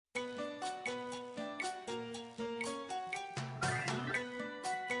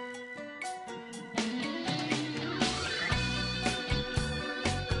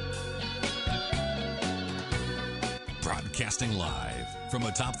Broadcasting live from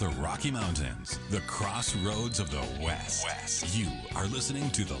atop the Rocky Mountains, the crossroads of the West. You are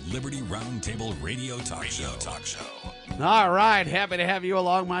listening to the Liberty Roundtable Radio Talk Show. All right, happy to have you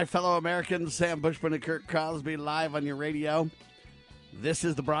along, my fellow Americans. Sam Bushman and Kurt Crosby live on your radio. This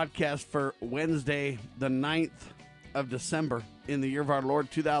is the broadcast for Wednesday, the 9th of December in the year of our Lord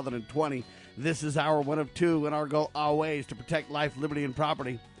 2020. This is hour one of two, and our goal always to protect life, liberty, and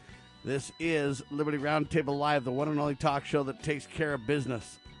property. This is Liberty Roundtable Live, the one and only talk show that takes care of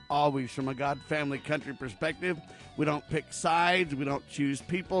business, always from a God, family, country perspective. We don't pick sides. We don't choose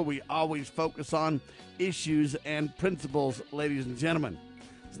people. We always focus on issues and principles, ladies and gentlemen.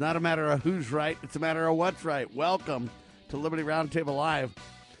 It's not a matter of who's right. It's a matter of what's right. Welcome to Liberty Roundtable Live.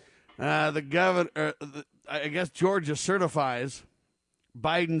 The governor, I guess Georgia certifies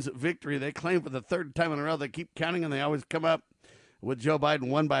Biden's victory. They claim for the third time in a row. They keep counting, and they always come up with Joe Biden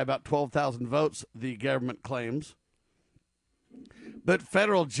won by about 12,000 votes, the government claims. But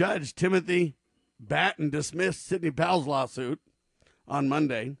federal judge Timothy Batten dismissed Sidney Powell's lawsuit on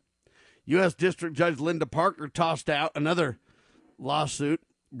Monday. U.S. District Judge Linda Parker tossed out another lawsuit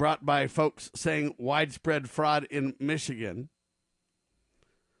brought by folks saying widespread fraud in Michigan.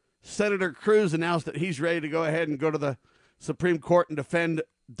 Senator Cruz announced that he's ready to go ahead and go to the Supreme Court and defend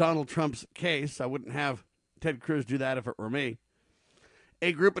Donald Trump's case. I wouldn't have Ted Cruz do that if it were me.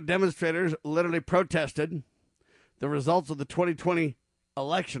 A group of demonstrators literally protested the results of the 2020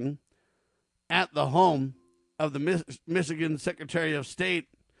 election at the home of the Michigan Secretary of State,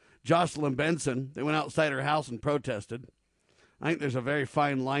 Jocelyn Benson. They went outside her house and protested. I think there's a very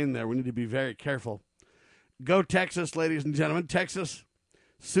fine line there. We need to be very careful. Go Texas, ladies and gentlemen. Texas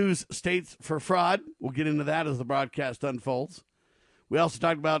sues states for fraud. We'll get into that as the broadcast unfolds. We also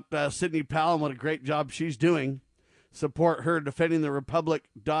talked about Sidney Powell and what a great job she's doing. Support her defending the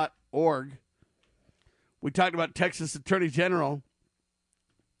Republic.org. We talked about Texas Attorney General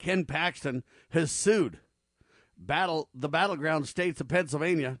Ken Paxton has sued the battleground states of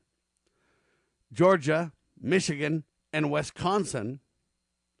Pennsylvania, Georgia, Michigan, and Wisconsin,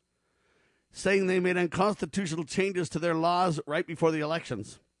 saying they made unconstitutional changes to their laws right before the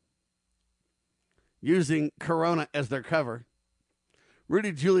elections, using Corona as their cover.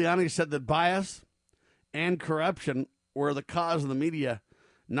 Rudy Giuliani said that bias and corruption were the cause of the media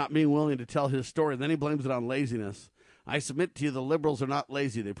not being willing to tell his story. Then he blames it on laziness. I submit to you the liberals are not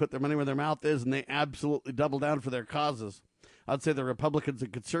lazy. They put their money where their mouth is, and they absolutely double down for their causes. I'd say the Republicans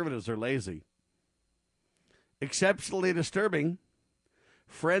and conservatives are lazy. Exceptionally disturbing,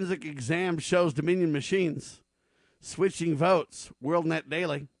 forensic exam shows Dominion machines switching votes. WorldNet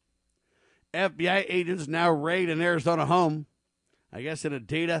Daily. FBI agents now raid an Arizona home, I guess in a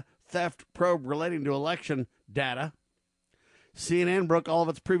data theft probe relating to election data. CNN broke all of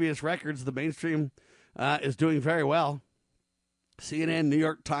its previous records. The mainstream is doing very well. CNN, New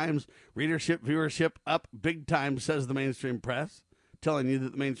York Times, readership, viewership up big time, says the mainstream press. Telling you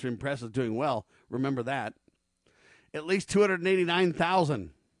that the mainstream press is doing well. Remember that. At least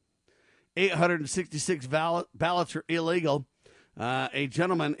 289,866 ballots are illegal. A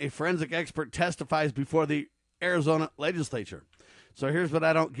gentleman, a forensic expert, testifies before the Arizona legislature. So here's what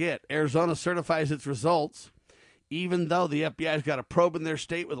I don't get. Arizona certifies its results, even though the FBI's got a probe in their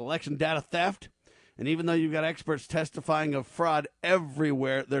state with election data theft, and even though you've got experts testifying of fraud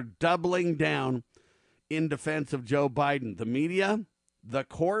everywhere, they're doubling down in defense of Joe Biden. The media, the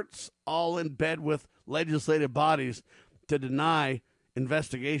courts, all in bed with legislative bodies to deny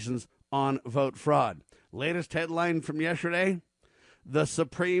investigations on vote fraud. Latest headline from yesterday, the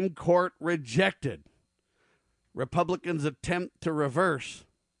Supreme Court rejected Republicans' attempt to reverse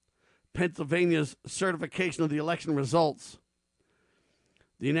Pennsylvania's certification of the election results.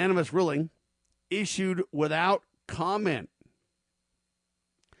 The unanimous ruling, issued without comment,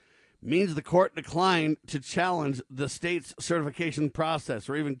 means the court declined to challenge the state's certification process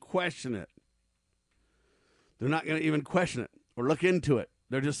or even question it. They're not going to even question it or look into it.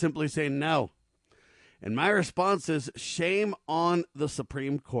 They're just simply saying no. And my response is shame on the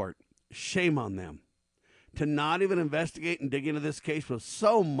Supreme Court. Shame on them to not even investigate and dig into this case with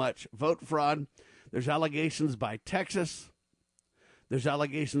so much vote fraud. There's allegations by Texas. There's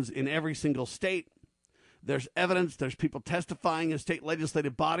allegations in every single state. There's evidence. There's people testifying in state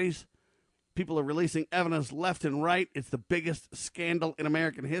legislative bodies. People are releasing evidence left and right. It's the biggest scandal in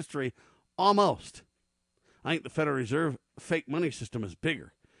American history, almost. I think the Federal Reserve fake money system is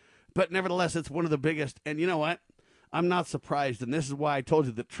bigger. But nevertheless, it's one of the biggest. And you know what? I'm not surprised. And this is why I told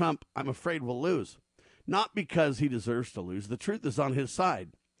you that Trump, I'm afraid, will lose. Not because he deserves to lose. The truth is on his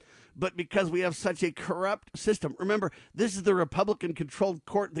side. But because we have such a corrupt system. Remember, this is the Republican-controlled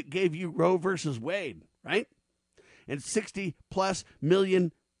court that gave you Roe versus Wade, right? and 60+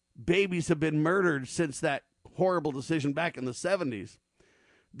 million babies have been murdered since that horrible decision back in the 70s.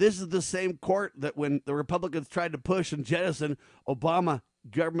 This is the same court that when the Republicans tried to push and jettison Obama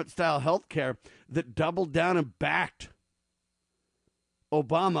government-style health care, that doubled down and backed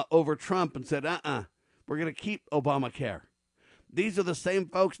Obama over Trump and said, we're going to keep Obamacare. These are the same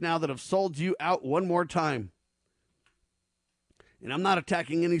folks now that have sold you out one more time. And I'm not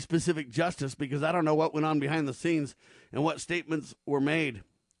attacking any specific justice because I don't know what went on behind the scenes and what statements were made.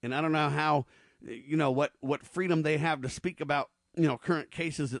 And I don't know how, what freedom they have to speak about, current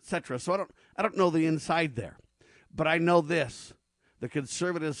cases, etc. So I don't know the inside there. But I know this. The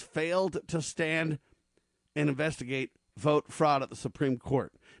conservatives failed to stand and investigate vote fraud at the Supreme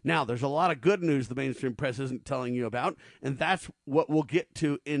Court. Now, there's a lot of good news the mainstream press isn't telling you about, and that's what we'll get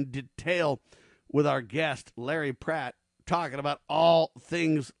to in detail with our guest, Larry Pratt, talking about all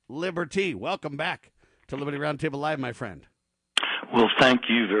things liberty. Welcome back to Liberty Roundtable Live, my friend. Well, thank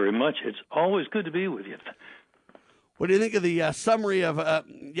you very much. It's always good to be with you. What do you think of the summary of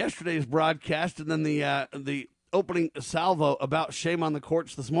yesterday's broadcast and then the opening salvo about shame on the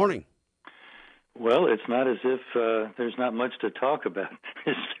courts this morning? Well, it's not as if there's not much to talk about,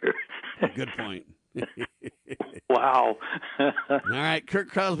 is there? Good point. Wow. All right, Kirk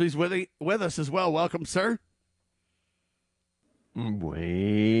Crosby's with us as well. Welcome, sir.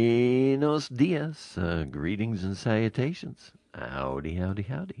 Buenos dias. Greetings and salutations. Howdy, howdy,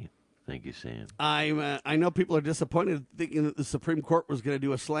 howdy. Thank you, Sam. I know people are disappointed thinking that the Supreme Court was going to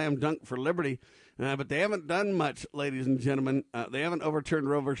do a slam dunk for liberty, but they haven't done much, ladies and gentlemen. They haven't overturned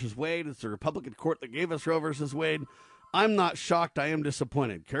Roe versus Wade. It's the Republican court that gave us Roe versus Wade. I'm not shocked. I am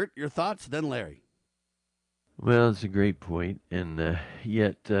disappointed. Kurt, your thoughts? Then Larry. Well, it's a great point, and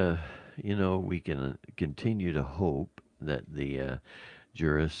yet, we can continue to hope that the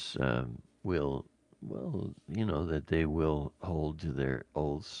jurists will, that they will hold to their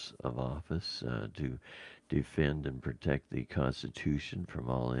oaths of office to defend and protect the Constitution from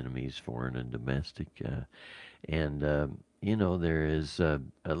all enemies, foreign and domestic. There is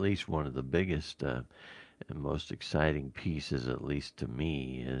at least one of the biggest and most exciting pieces, at least to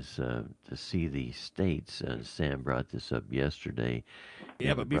me, is to see the states. Sam brought this up yesterday.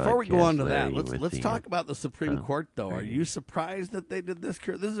 Yeah, but before we go on to that, let's talk about the Supreme Court, though. Are you surprised that they did this?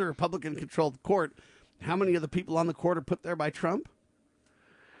 This is a Republican-controlled court. How many of the people on the court are put there by Trump?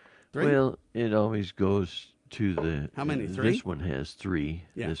 3? Well, it always goes to the... How many? 3? This one has 3.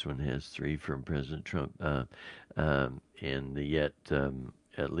 Yeah. This one has 3 from President Trump. And yet,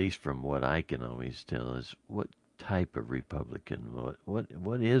 at least from what I can always tell, is what type of Republican,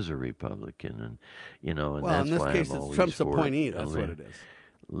 what is a Republican? And, and that's in this why case, I'm it's always Trump's for appointee. That's what it is.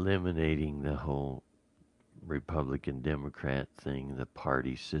 Eliminating the whole Republican-Democrat thing, the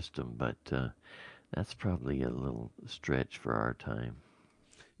party system, but... that's probably a little stretch for our time.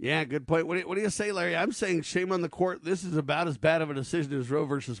 Yeah, good point. What do you say, Larry? I'm saying shame on the court. This is about as bad of a decision as Roe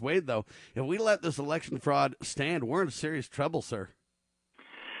versus Wade, though. If we let this election fraud stand, we're in serious trouble, sir.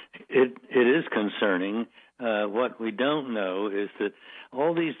 It is concerning. What we don't know is that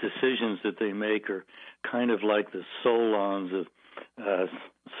all these decisions that they make are kind of like the solons of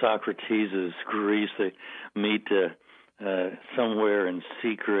Socrates' Greece. They meet somewhere in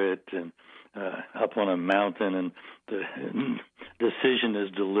secret and up on a mountain, and the decision is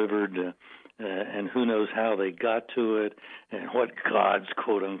delivered, and who knows how they got to it, and what gods,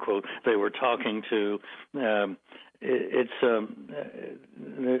 quote unquote, they were talking to.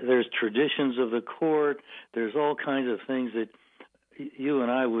 There's traditions of the court. There's all kinds of things that you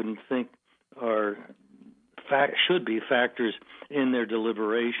and I wouldn't think should be factors in their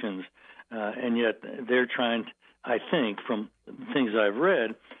deliberations, and yet they're trying. I think, from things I've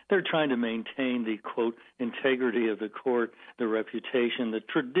read, they're trying to maintain the, quote, integrity of the court, the reputation, the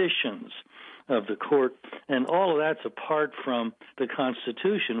traditions of the court, and all of that's apart from the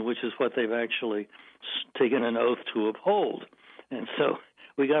Constitution, which is what they've actually taken an oath to uphold. And so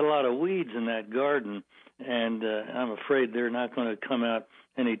we got a lot of weeds in that garden, and I'm afraid they're not going to come out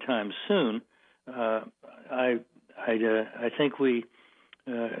anytime soon. I think we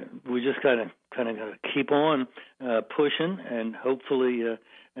just got to kind of keep on pushing, and hopefully,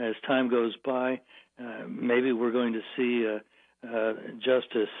 as time goes by, maybe we're going to see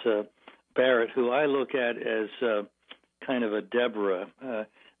Justice Barrett, who I look at as kind of a Deborah.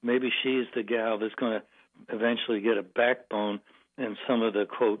 Maybe she's the gal that's going to eventually get a backbone in some of the,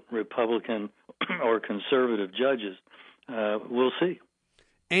 quote, Republican or conservative judges. We'll see.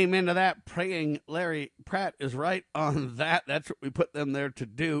 Amen to that. Praying Larry Pratt is right on that. That's what we put them there to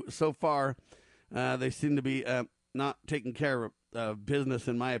do. So far, they seem to be not taking care of business,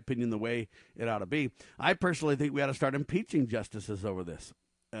 in my opinion, the way it ought to be. I personally think we ought to start impeaching justices over this.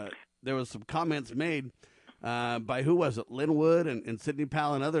 There was some comments made by, who was it, Linwood and Sidney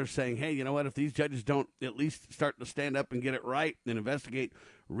Powell and others, saying, hey, you know what, if these judges don't at least start to stand up and get it right and investigate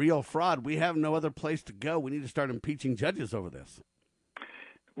real fraud, we have no other place to go. We need to start impeaching judges over this.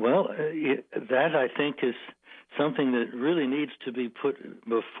 Well, that, I think, is something that really needs to be put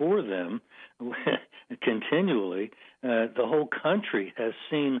before them continually. The whole country has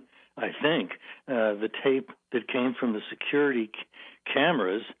seen, I think, the tape that came from the security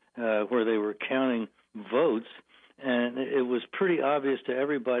cameras where they were counting votes, and it was pretty obvious to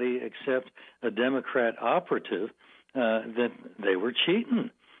everybody except a Democrat operative that they were cheating.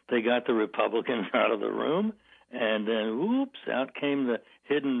 They got the Republicans out of the room, and then, whoops, out came the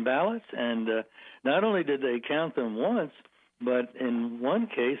hidden ballots. And not only did they count them once, but in one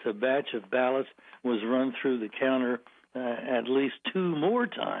case, a batch of ballots was run through the counter at least 2 more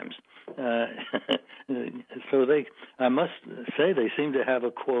times. So I must say, they seem to have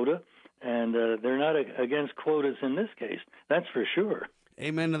a quota, and they're not against quotas in this case. That's for sure.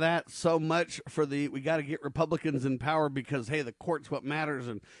 Amen to that. So much for we got to get Republicans in power because, hey, the court's what matters,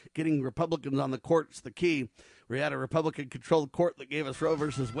 and getting Republicans on the court's the key. We had a Republican-controlled court that gave us Roe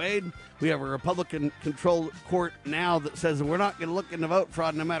versus Wade. We have a Republican-controlled court now that says we're not going to look into vote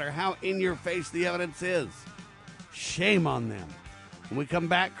fraud no matter how in-your-face the evidence is. Shame on them. When we come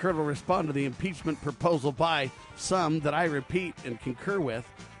back, Kurt will respond to the impeachment proposal by some that I repeat and concur with.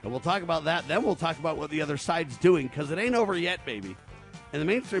 And we'll talk about that. Then we'll talk about what the other side's doing, because it ain't over yet, baby. And the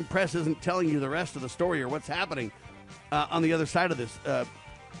mainstream press isn't telling you the rest of the story or what's happening on the other side of this,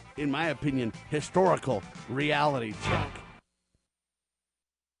 in my opinion, historical reality check.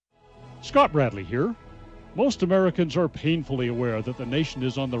 Scott Bradley here. Most Americans are painfully aware that the nation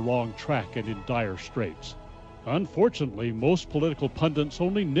is on the wrong track and in dire straits. Unfortunately, most political pundits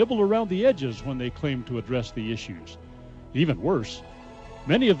only nibble around the edges when they claim to address the issues. Even worse,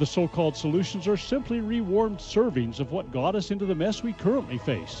 many of the so-called solutions are simply rewarmed servings of what got us into the mess we currently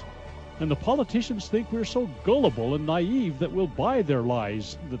face. And the politicians think we're so gullible and naive that we'll buy their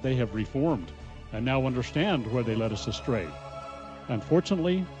lies that they have reformed and now understand where they led us astray.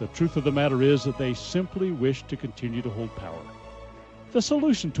 Unfortunately, the truth of the matter is that they simply wish to continue to hold power. The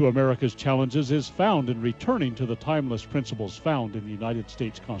solution to America's challenges is found in returning to the timeless principles found in the United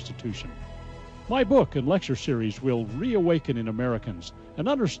States Constitution. My book and lecture series will reawaken in Americans an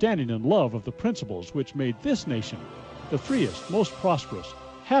understanding and love of the principles which made this nation the freest, most prosperous,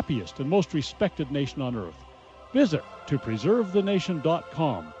 happiest, and most respected nation on earth. Visit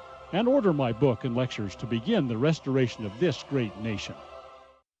topreservethenation.com and order my book and lectures to begin the restoration of this great nation.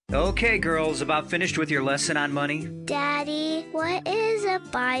 Okay, girls, about finished with your lesson on money? Daddy, what is a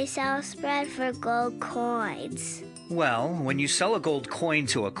buy-sell spread for gold coins? Well, when you sell a gold coin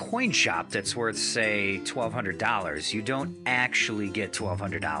to a coin shop that's worth, say, $1,200, you don't actually get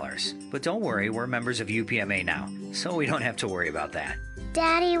 $1,200. But don't worry, we're members of UPMA now, so we don't have to worry about that.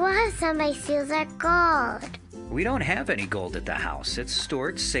 Daddy, what if somebody steals our gold? We don't have any gold at the house. It's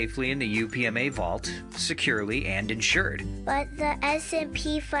stored safely in the UPMA vault, securely and insured. But the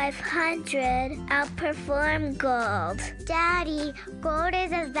S&P 500 outperformed gold. Daddy, gold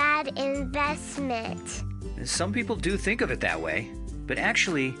is a bad investment. Some people do think of it that way, but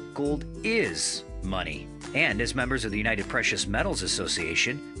actually, gold is money. And as members of the United Precious Metals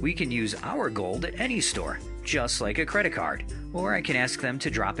Association, we can use our gold at any store, just like a credit card. Or I can ask them to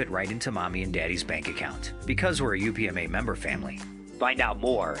drop it right into Mommy and Daddy's bank account, because we're a UPMA member family. Find out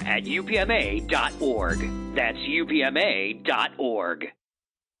more at upma.org. That's upma.org.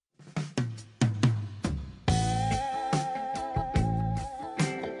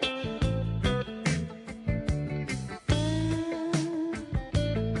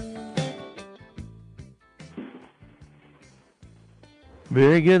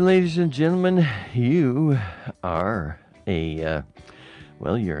 Very good, ladies and gentlemen. You are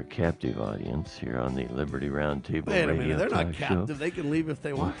you're a captive audience here on the Liberty Roundtable Wait a Radio minute, they're not Talk captive. Show. They can leave if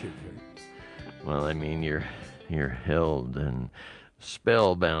they want to. Well, I mean, you're held and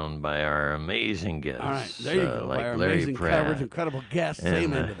spellbound by our amazing guests. All right, there you go. Like By our Larry amazing Pratt. coverage, incredible guests. And,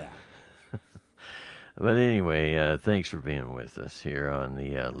 Amen to that. But anyway, thanks for being with us here on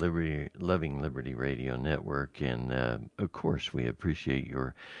the Loving Liberty Radio Network. And, of course, we appreciate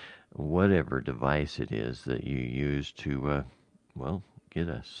your whatever device it is that you use to, get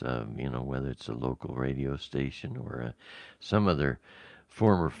us, whether it's a local radio station or some other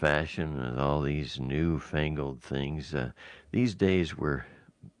form or fashion with all these newfangled things. These days we're,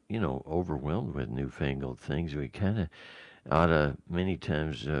 overwhelmed with newfangled things. We kind of ought to many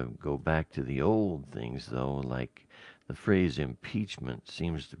times go back to the old things, though, like the phrase impeachment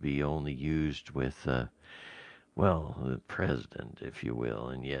seems to be only used with, well, the president, if you will,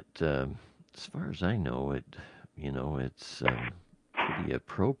 and yet, as far as I know, it's pretty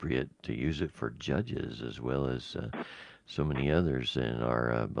appropriate to use it for judges as well as so many others in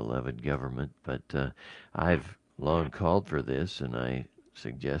our beloved government. But I've long called for this, and I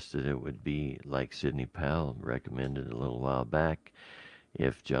suggested it would be like Sidney Powell recommended a little while back.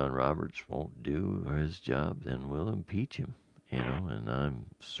 If John Roberts won't do his job, then we'll impeach him, and I'm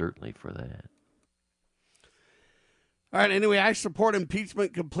certainly for that. All right, anyway, I support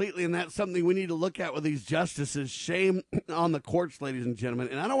impeachment completely, and that's something we need to look at with these justices. Shame on the courts, ladies and gentlemen.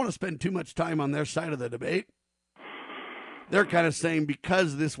 And I don't want to spend too much time on their side of the debate. They're kind of saying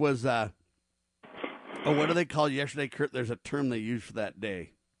because this was, what do they call yesterday, Kurt? There's a term they use for that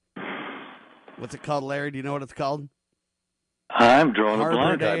day. What's it called, Larry? Do you know what it's called? I'm drawing Harbor a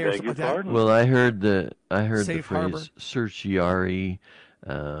blank. Day I or beg your something like that? pardon. Well, I heard the Safe phrase harbor. certiorari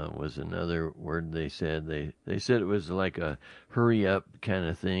was another word they said. They said it was like a hurry up kind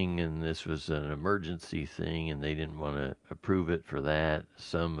of thing, and this was an emergency thing, and they didn't want to approve it for that.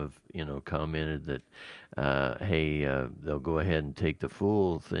 Some have commented that hey, they'll go ahead and take the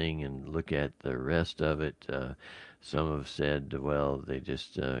full thing and look at the rest of it. Some have said, well, they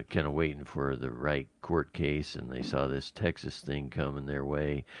just kind of waiting for the right court case, and they saw this Texas thing coming their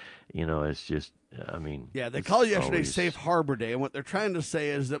way. It's just, Yeah, they called yesterday always Safe Harbor Day, and what they're trying to say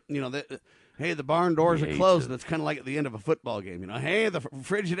is that, hey, the barn doors are closed, and it's kind of like at the end of a football game. Hey, the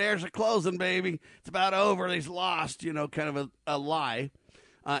Frigidaires are closing, baby. It's about over. They've lost, kind of a lie.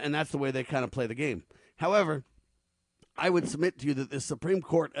 And that's the way they kind of play the game. However, I would submit to you that the Supreme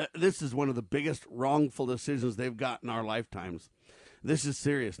Court, this is one of the biggest wrongful decisions they've got in our lifetimes. This is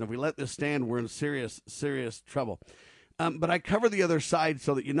serious. And if we let this stand, we're in serious, serious trouble. But I cover the other side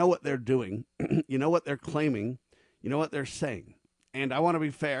so that you know what they're doing, you know what they're claiming, you know what they're saying. And I want to be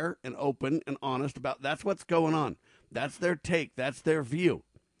fair and open and honest about that's what's going on. That's their take. That's their view.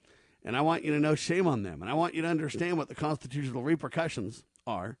 And I want you to know shame on them. And I want you to understand what the constitutional repercussions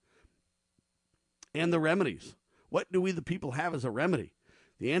are and the remedies. What do we, the people, have as a remedy?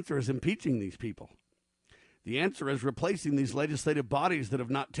 The answer is impeaching these people. The answer is replacing these legislative bodies that have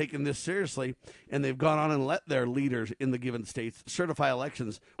not taken this seriously, and they've gone on and let their leaders in the given states certify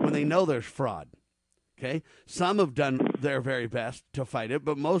elections when they know there's fraud. Okay? Some have done their very best to fight it,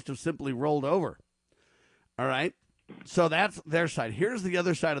 but most have simply rolled over. All right? So that's their side. Here's the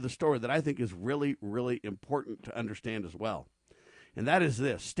other side of the story that I think is really, really important to understand as well. And that is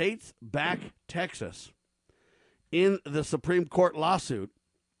this. States back Texas in the Supreme Court lawsuit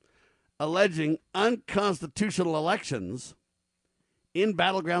alleging unconstitutional elections in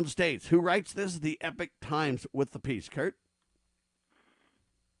battleground states. Who writes this? The Epic Times with the piece. Kurt?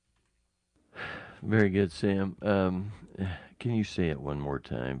 Very good, Sam. Can you say it one more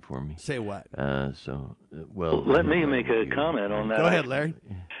time for me? Say what? Well, let me make a comment on that. Go ahead, Larry.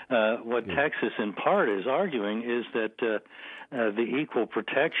 What Texas, in part, is arguing is that the equal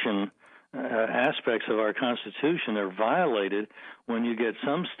protection aspects of our Constitution are violated when you get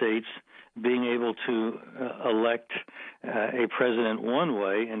some states being able to elect a president one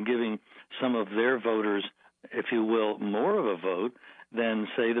way and giving some of their voters, if you will, more of a vote than,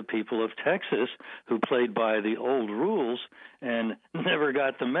 say, the people of Texas, who played by the old rules and never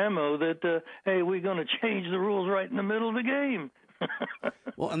got the memo that, hey, we're going to change the rules right in the middle of the game.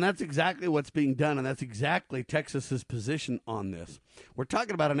 Well, and that's exactly what's being done, and that's exactly Texas's position on this. We're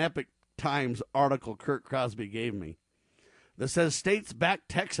talking about an Epic Times article Kurt Crosby gave me that says states back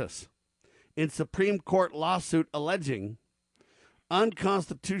Texas in Supreme Court lawsuit alleging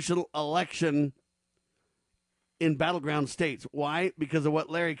unconstitutional election in battleground states. Why? Because of what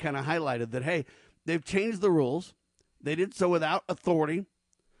Larry kind of highlighted, that, hey, they've changed the rules. They did so without authority.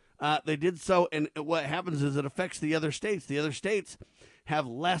 They did so, and what happens is it affects the other states. The other states have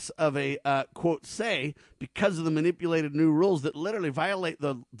less of a, quote, say because of the manipulated new rules that literally violate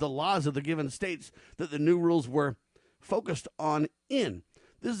the laws of the given states that the new rules were focused on in.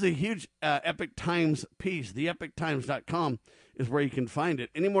 This is a huge Epic Times piece. The epictimes.com is where you can find it.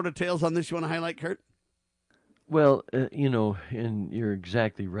 Any more details on this you want to highlight, Kurt? Well, and you're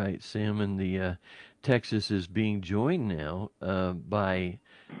exactly right, Sam. And the Texas is being joined now by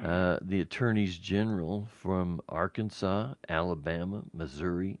the attorneys general from Arkansas, Alabama,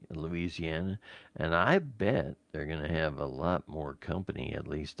 Missouri, Louisiana, and I bet they're going to have a lot more company. At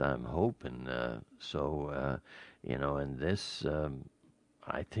least I'm hoping. And this.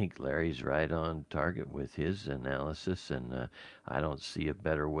 I think Larry's right on target with his analysis, and I don't see a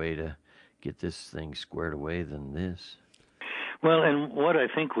better way to get this thing squared away than this. Well, and what I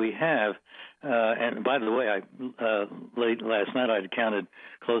think we have, and by the way, late last night I counted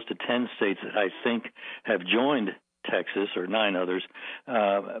close to 10 states that I think have joined Texas, or 9 others,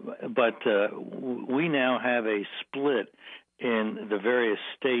 but we now have a split in the various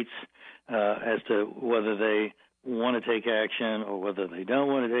states as to whether they want to take action or whether they don't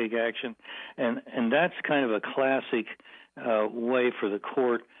want to take action, and that's kind of a classic way for the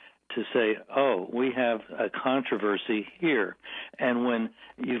court to say, oh, we have a controversy here. And when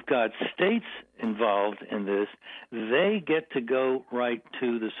you've got states involved in this, they get to go right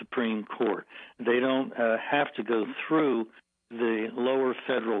to the Supreme Court. They don't have to go through the lower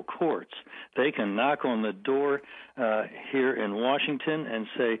federal courts. They can knock on the door here in Washington and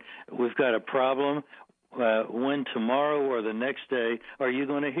say, we've got a problem. When tomorrow or the next day are you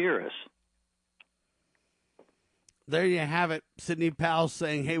going to hear us? There you have it. Sidney Powell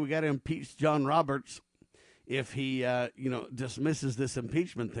saying, hey, we got to impeach John Roberts if he, dismisses this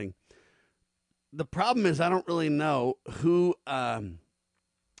impeachment thing. The problem is I don't really know who, I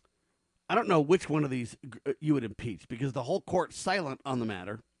don't know which one of these you would impeach because the whole court's silent on the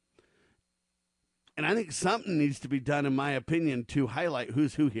matter. And I think something needs to be done, in my opinion, to highlight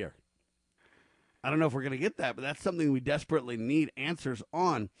who's who here. I don't know if we're going to get that, but that's something we desperately need answers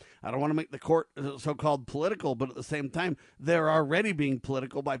on. I don't want to make the court so-called political, but at the same time, they're already being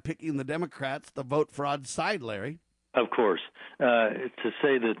political by picking the Democrats, the vote fraud side, Larry. Of course. To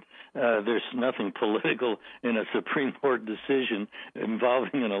say that there's nothing political in a Supreme Court decision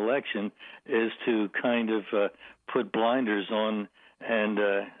involving an election is to kind of put blinders on and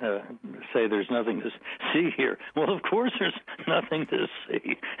say there's nothing to see here. Well, of course there's nothing to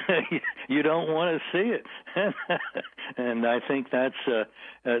see. You don't want to see it. And I think that's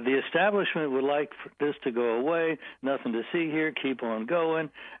the establishment would like for this to go away, nothing to see here, keep on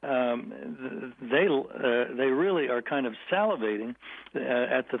going. They really are kind of salivating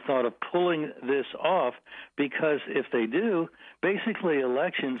at the thought of pulling this off, because if they do, basically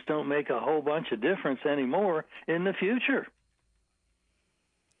elections don't make a whole bunch of difference anymore in the future.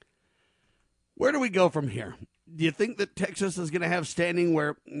 Where do we go from here? Do you think that Texas is going to have standing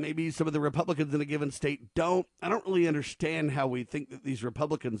where maybe some of the Republicans in a given state don't? I don't really understand how we think that these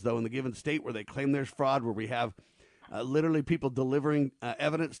Republicans, though, in the given state where they claim there's fraud, where we have literally people delivering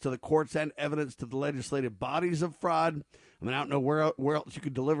evidence to the courts and evidence to the legislative bodies of fraud. I mean, I don't know where else you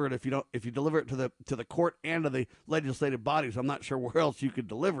could deliver it if you deliver it to the court and to the legislative bodies. I'm not sure where else you could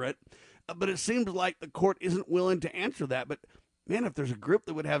deliver it, but it seems like the court isn't willing to answer that. But man, if there's a group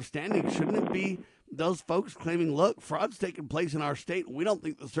that would have standing, shouldn't it be those folks claiming, look, fraud's taking place in our state, and we don't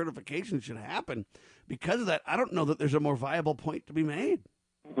think the certification should happen? Because of that, I don't know that there's a more viable point to be made.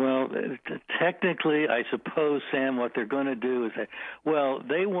 Well, technically, I suppose, Sam, what they're going to do is say, well,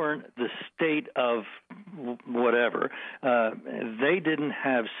 they weren't the state of whatever. They didn't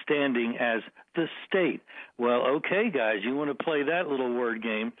have standing as the state. Well, okay, guys, you want to play that little word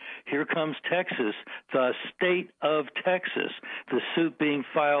game. Here comes Texas, the state of Texas, the suit being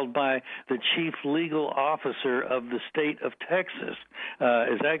filed by the chief legal officer of the state of Texas.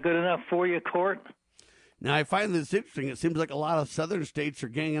 Is that good enough for you, court? Now, I find this interesting. It seems like a lot of southern states are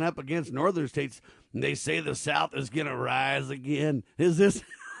ganging up against northern states, and they say the South is going to rise again. Is this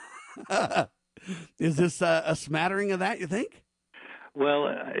a smattering of that, you think?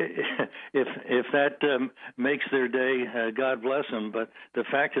 Well, if that makes their day, God bless them. But the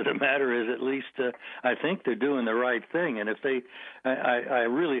fact of the matter is, at least I think they're doing the right thing. And if they, I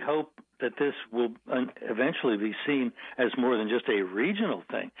really hope that this will eventually be seen as more than just a regional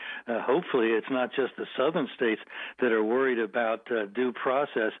thing. Hopefully it's not just the southern states that are worried about due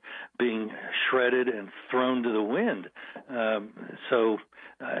process being shredded and thrown to the wind. So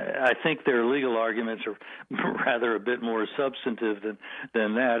I think their legal arguments are rather a bit more substantive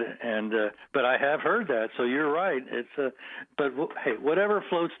than that. And but I have heard that, so you're right. It's but hey, whatever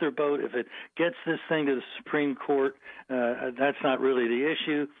floats their boat, if it gets this thing to the Supreme Court, that's not really the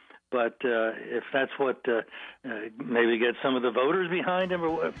issue. But if that's what maybe get some of the voters behind him, or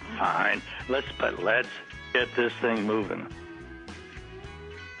what, fine. Let's get this thing moving.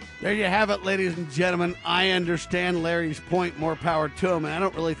 There you have it, ladies and gentlemen. I understand Larry's point. More power to him. And I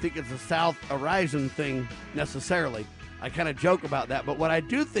don't really think it's a South horizon thing necessarily. I kind of joke about that. But what I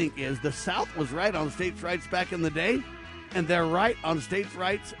do think is the South was right on states' rights back in the day, and they're right on states'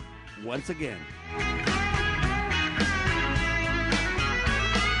 rights once again.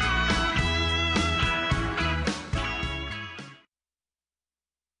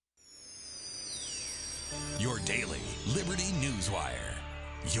 Your daily Liberty News Wire.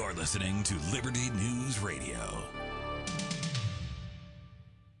 You're listening to Liberty News Radio.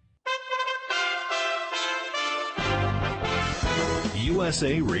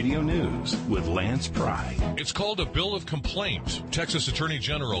 USA Radio News with Lance Pry. It's called a bill of complaint. Texas Attorney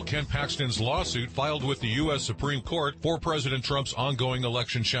General Ken Paxton's lawsuit filed with the U.S. Supreme Court for President Trump's ongoing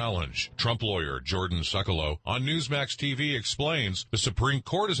election challenge. Trump lawyer Jordan Sekulow on Newsmax TV explains the Supreme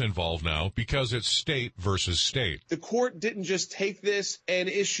Court is involved now because it's state versus state. The court didn't just take this and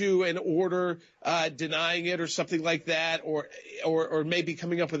issue an order denying it or something like that, or maybe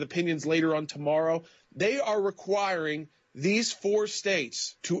coming up with opinions later on tomorrow. They are requiring these 4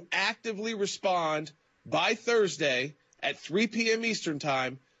 states to actively respond by Thursday at 3 p.m. Eastern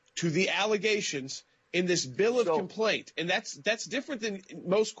time to the allegations in this bill of complaint. And that's different than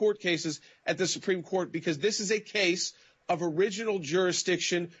most court cases at the Supreme Court, because this is a case of original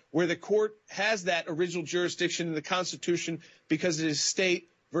jurisdiction where the court has that original jurisdiction in the Constitution because it is state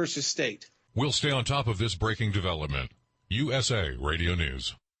versus state. We'll stay on top of this breaking development. USA Radio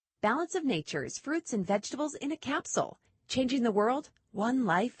News. Balance of Nature's fruits and vegetables in a capsule, changing the world one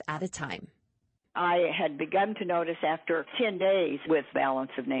life at a time. I had begun to notice after 10 days with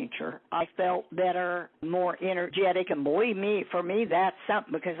Balance of Nature, I felt better, more energetic, and believe me, for me, that's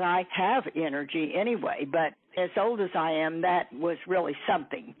something because I have energy anyway. But as old as I am, that was really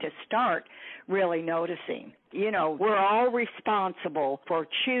something to start really noticing. You know, we're all responsible for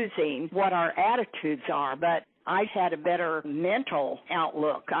choosing what our attitudes are, but I had a better mental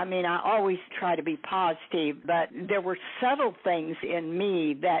outlook. I mean, I always try to be positive, but there were subtle things in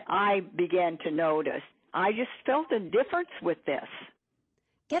me that I began to notice. I just felt a difference with this.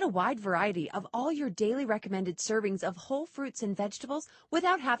 Get a wide variety of all your daily recommended servings of whole fruits and vegetables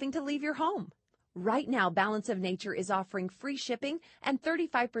without having to leave your home. Right now, Balance of Nature is offering free shipping and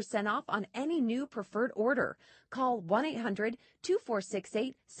 35% off on any new preferred order. Call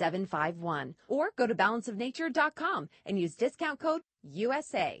 1-800-2468-751 or go to balanceofnature.com and use discount code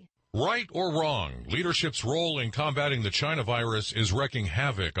USA. Right or wrong, leadership's role in combating the China virus is wreaking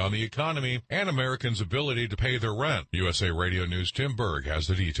havoc on the economy and Americans' ability to pay their rent. USA Radio News' Tim Berg has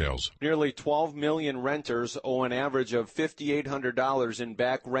the details. Nearly 12 million renters owe an average of $5,800 in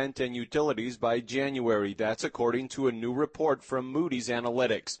back rent and utilities by January. That's according to a new report from Moody's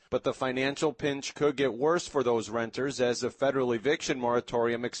Analytics. But the financial pinch could get worse for those renters as the federal eviction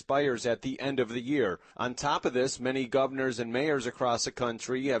moratorium expires at the end of the year. On top of this, many governors and mayors across the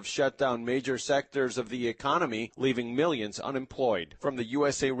country have shut down major sectors of the economy, leaving millions unemployed. From the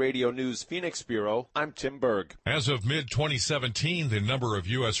USA Radio News Phoenix Bureau, I'm Tim Berg. As of mid-2017, the number of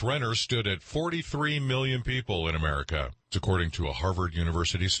U.S. renters stood at 43 million people in America. It's according to a Harvard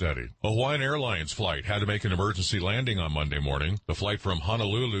University study. A Hawaiian Airlines flight had to make an emergency landing on Monday morning. The flight from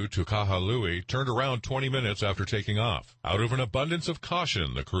Honolulu to Kahului turned around 20 minutes after taking off. Out of an abundance of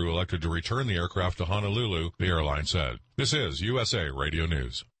caution, the crew elected to return the aircraft to Honolulu, the airline said. This is USA Radio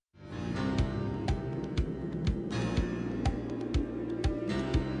News.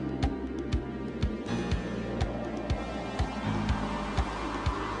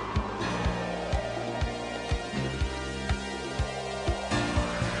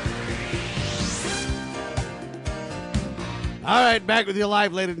 All right, back with you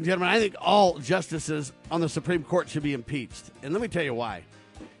live, ladies and gentlemen. I think all justices on the Supreme Court should be impeached. And let me tell you why.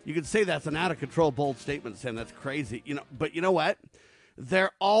 You could say that's an out-of-control, bold statement, Sam. That's crazy. But you know what?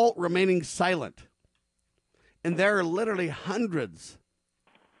 They're all remaining silent. And there are literally hundreds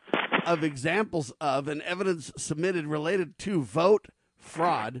of examples of and evidence submitted related to vote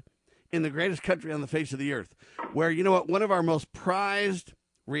fraud in the greatest country on the face of the earth, where, you know what, one of our most prized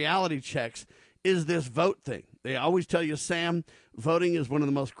reality checks is this vote thing. They always tell you, Sam, voting is one of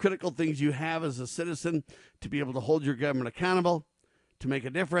the most critical things you have as a citizen to be able to hold your government accountable, to make a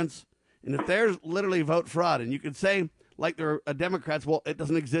difference. And if there's literally vote fraud, and you could say, like there are Democrats, well, it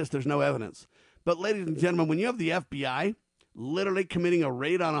doesn't exist, there's no evidence. But ladies and gentlemen, when you have the FBI literally committing a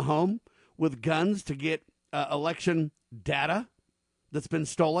raid on a home with guns to get election data that's been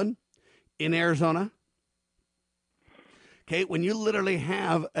stolen in Arizona, okay, when you literally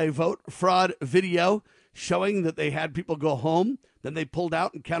have a vote fraud video showing that they had people go home, then they pulled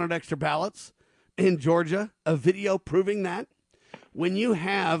out and counted extra ballots in Georgia, a video proving that. When you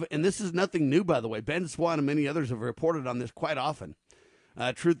have, and this is nothing new, by the way, Ben Swan and many others have reported on this quite often,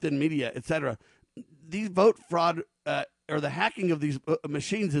 Truth in Media, etc. These vote fraud or the hacking of these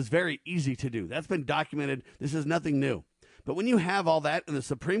machines is very easy to do. That's been documented. This is nothing new. But when you have all that and the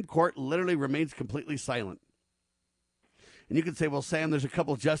Supreme Court literally remains completely silent, and you could say, well, Sam, there's a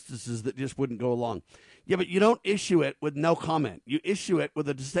couple of justices that just wouldn't go along. Yeah, but you don't issue it with no comment. You issue it with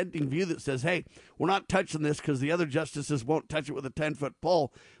a dissenting view that says, hey, we're not touching this because the other justices won't touch it with a 10-foot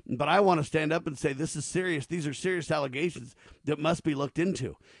pole. But I want to stand up and say this is serious. These are serious allegations that must be looked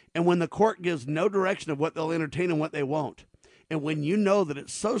into. And when the court gives no direction of what they'll entertain and what they won't, And when you know that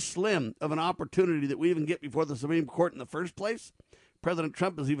it's so slim of an opportunity that we even get before the Supreme Court in the first place, President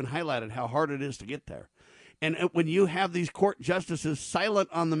Trump has even highlighted how hard it is to get there. And when you have these court justices silent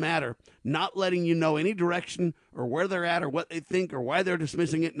on the matter, not letting you know any direction or where they're at or what they think or why they're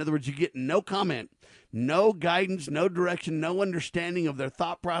dismissing it, in other words, you get no comment, no guidance, no direction, no understanding of their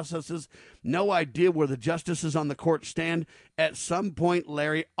thought processes, no idea where the justices on the court stand. At some point,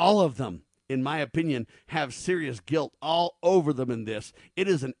 Larry, all of them, in my opinion, have serious guilt all over them in this. It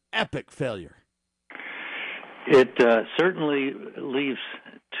is an epic failure. It certainly leaves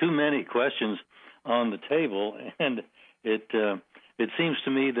too many questions on the table, and it seems to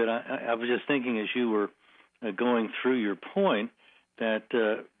me that I was just thinking as you were going through your point that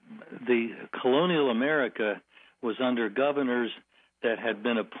the colonial America was under governors that had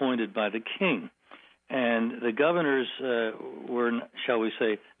been appointed by the king, and the governors were, shall we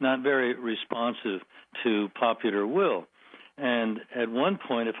say, not very responsive to popular will. And at one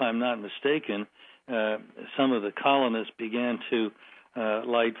point, if I'm not mistaken, some of the colonists began to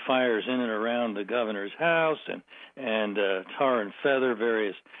light fires in and around the governor's house and tar and feather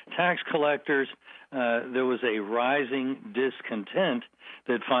various tax collectors. There was a rising discontent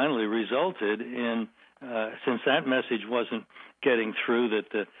that finally resulted in, since that message wasn't getting through, that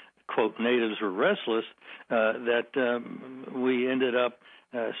the, quote, natives were restless, that we ended up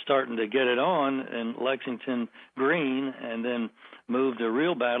starting to get it on in Lexington Green, and then moved the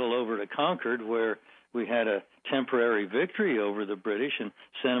real battle over to Concord, where we had a temporary victory over the British and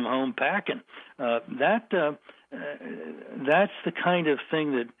sent them home packing. That's the kind of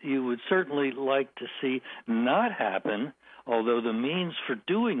thing that you would certainly like to see not happen, although the means for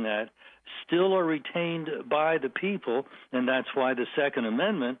doing that still are retained by the people, and that's why the Second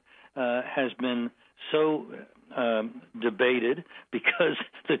Amendment has been so debated, because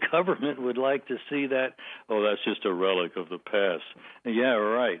the government would like to see that, oh, that's just a relic of the past. Yeah,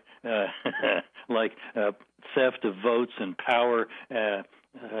 right. Like theft of votes and power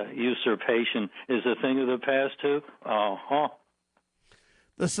usurpation is a thing of the past, too? Uh-huh.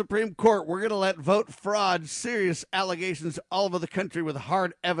 The Supreme Court, we're going to let vote fraud, serious allegations all over the country with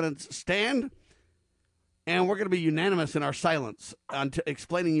hard evidence stand. And we're going to be unanimous in our silence on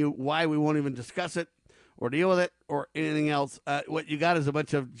explaining you why we won't even discuss it or deal with it or anything else. What you got is a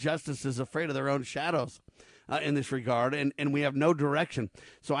bunch of justices afraid of their own shadows in this regard, and we have no direction.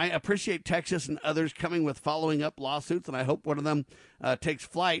 So I appreciate Texas and others coming with following up lawsuits, and I hope one of them takes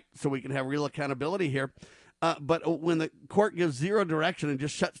flight so we can have real accountability here. But when the court gives zero direction and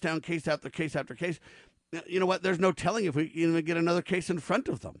just shuts down case after case after case, you know what? There's no telling if we can even get another case in front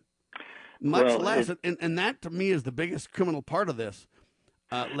of them. Much less, and that to me is the biggest criminal part of this,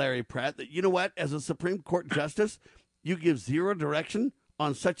 Larry Pratt, that you know what, as a Supreme Court justice, you give zero direction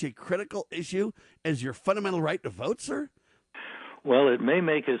on such a critical issue as your fundamental right to vote, sir? Well, it may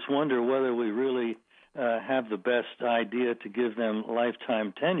make us wonder whether we really have the best idea to give them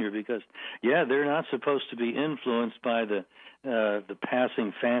lifetime tenure, because, yeah, they're not supposed to be influenced by the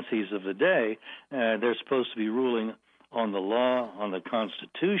passing fancies of the day. They're supposed to be ruling on the law, on the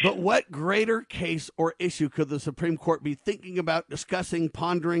Constitution. But what greater case or issue could the Supreme Court be thinking about, discussing,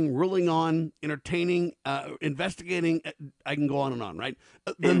 pondering, ruling on, entertaining, investigating? I can go on, right?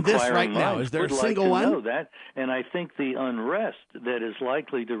 Than this right now. Is there a single one? Know that, and I think the unrest that is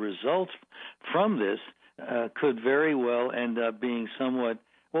likely to result from this could very well end up being somewhat.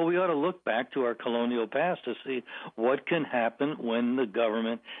 Well, we ought to look back to our colonial past to see what can happen when the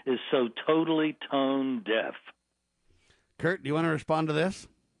government is so totally tone deaf. Kurt, do you want to respond to this?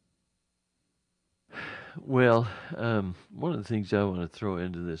 Well, one of the things I want to throw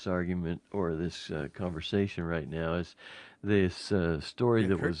into this argument or this conversation right now is this story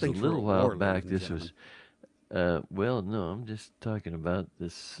that was a little while back. This was, well, no, I'm just talking about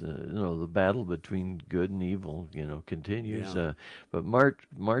this, the battle between good and evil, continues. Yeah. But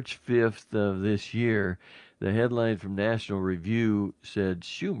March 5th of this year, the headline from National Review said,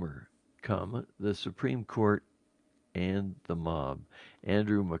 Schumer, the Supreme Court and the mob,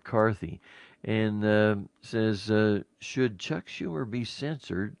 Andrew McCarthy, and says, should Chuck Schumer be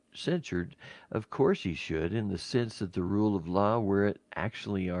censured? Of course he should, in the sense that the rule of law, where it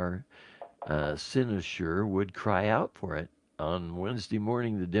actually are cynosure, would cry out for it. On Wednesday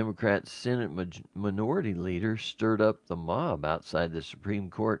morning, the Democrat Senate minority leader stirred up the mob outside the Supreme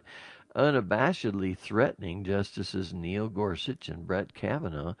Court, unabashedly threatening Justices Neil Gorsuch and Brett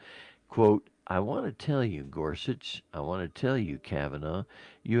Kavanaugh, quote, I want to tell you, Gorsuch, I want to tell you, Kavanaugh,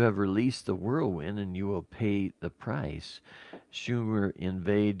 you have released the whirlwind and you will pay the price. Schumer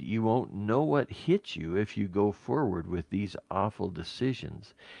inveighed, you won't know what hit you if you go forward with these awful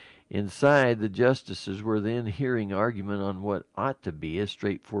decisions. Inside, the justices were then hearing argument on what ought to be a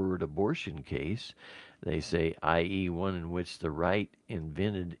straightforward abortion case. They say, i.e., one in which the right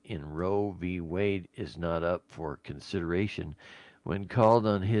invented in Roe v. Wade is not up for consideration. When called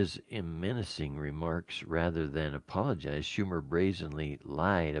on his menacing remarks rather than apologize, Schumer brazenly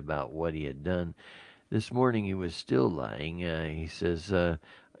lied about what he had done. This morning he was still lying. He says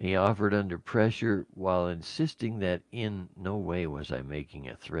he offered under pressure while insisting that in no way was I making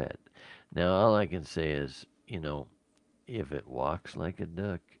a threat. Now, all I can say is, if it walks like a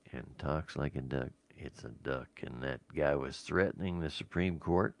duck and talks like a duck, it's a duck. And that guy was threatening the Supreme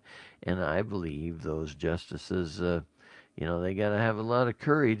Court. And I believe those justices, they got to have a lot of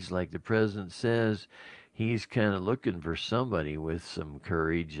courage. Like the president says, he's kind of looking for somebody with some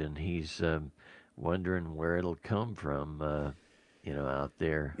courage, and he's wondering where it'll come from, out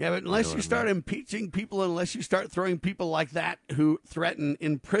there. Yeah, but unless you start impeaching people, unless you start throwing people like that who threaten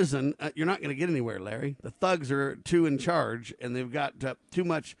in prison, you're not going to get anywhere, Larry. The thugs are too in charge, and they've got too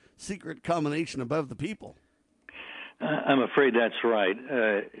much secret combination above the people. I'm afraid that's right.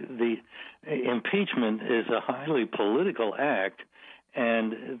 The impeachment is a highly political act,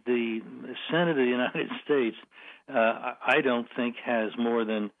 and the Senate of the United States, I don't think has more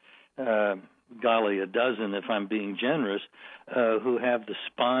than, golly, a dozen, if I'm being generous, who have the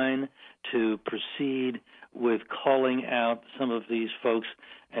spine to proceed with calling out some of these folks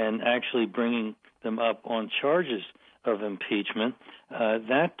and actually bringing them up on charges of impeachment.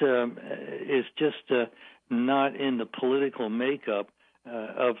 That is just not in the political makeup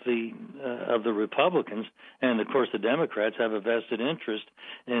of the Republicans, and of course the Democrats have a vested interest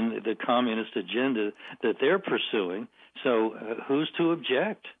in the communist agenda that they're pursuing. So who's to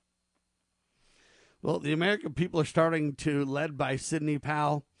object? Well, the American people are starting to, led by Sidney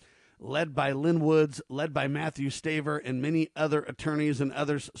Powell, led by Lynn Woods, led by Matthew Staver, and many other attorneys and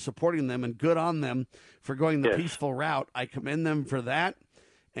others supporting them, and good on them for going the peaceful route. I commend them for that,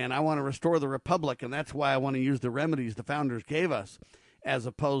 and I want to restore the republic, and that's why I want to use the remedies the founders gave us, as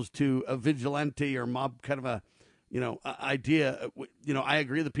opposed to a vigilante or mob kind of a, idea. I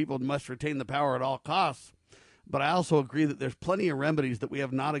agree that people must retain the power at all costs, but I also agree that there's plenty of remedies that we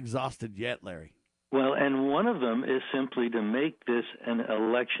have not exhausted yet, Larry. Well, and one of them is simply to make this an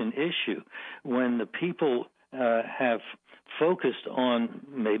election issue. When the people have focused on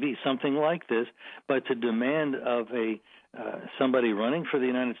maybe something like this, but to demand of somebody running for the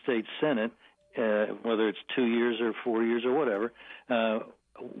United States Senate, whether it's 2 years or 4 years or whatever,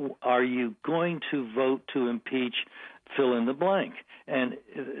 are you going to vote to impeach fill in the blank? And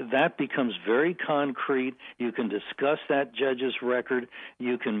that becomes very concrete. You can discuss that judge's record.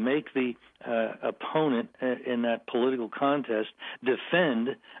 You can make the opponent in that political contest defend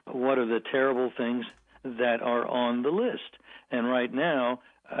what are the terrible things that are on the list. And right now,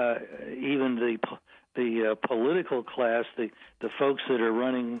 even the political class, the folks that are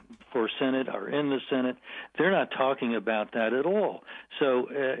running for Senate or in the Senate, they're not talking about that at all. So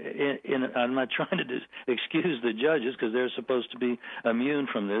I'm not trying to excuse the judges because they're supposed to be immune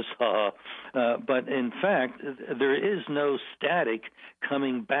from this, but in fact, there is no static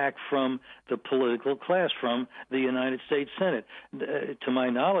coming back from the political class, from the United States Senate. To my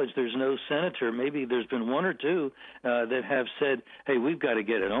knowledge, there's no senator, maybe there's been one or two that have said, hey, we've got to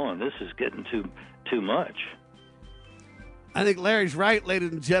get it on. This is getting too much. I think Larry's right,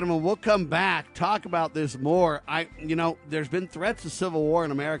 ladies and gentlemen. We'll come back, talk about this more. There's been threats of civil war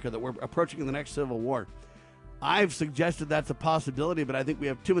in America, that we're approaching the next civil war. I've suggested that's a possibility, but I think we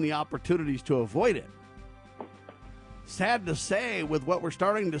have too many opportunities to avoid it. Sad to say, with what we're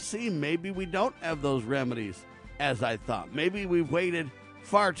starting to see, maybe we don't have those remedies as I thought. Maybe we've waited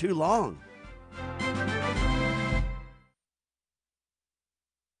far too long.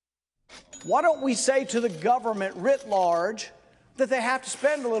 Why don't we say to the government writ large that they have to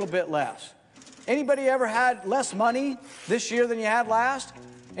spend a little bit less? Anybody ever had less money this year than you had last?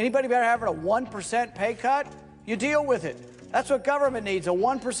 Anybody ever having a 1% pay cut? You deal with it. That's what government needs, a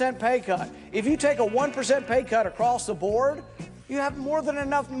 1% pay cut. If you take a 1% pay cut across the board, you have more than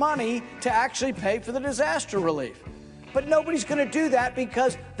enough money to actually pay for the disaster relief. But nobody's going to do that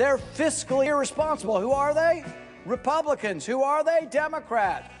because they're fiscally irresponsible. Who are they? Republicans. Who are they?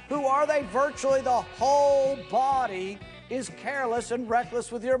 Democrats. Who are they? Virtually the whole body is careless and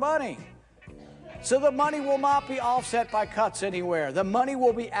reckless with your money. So the money will not be offset by cuts anywhere. The money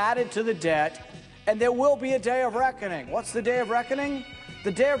will be added to the debt, and there will be a day of reckoning. What's the day of reckoning?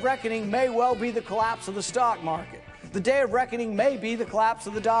 The day of reckoning may well be the collapse of the stock market. The day of reckoning may be the collapse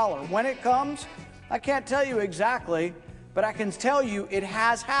of the dollar. When it comes, I can't tell you exactly, but I can tell you it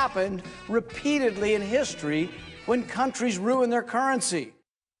has happened repeatedly in history when countries ruin their currency.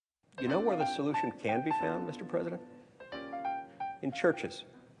 You know where the solution can be found, Mr. President? In churches,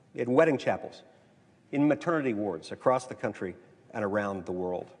 in wedding chapels, in maternity wards across the country and around the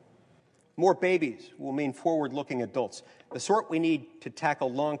world. More babies will mean forward-looking adults, the sort we need to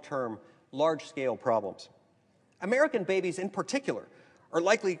tackle long-term, large-scale problems. American babies in particular are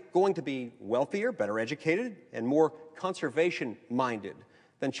likely going to be wealthier, better educated, and more conservation-minded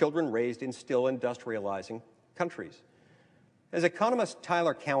than children raised in still industrializing countries. As economist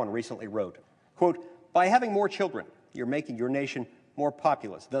Tyler Cowen recently wrote, quote, "By having more children, you're making your nation more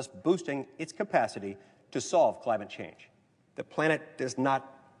populous, thus boosting its capacity to solve climate change. The planet does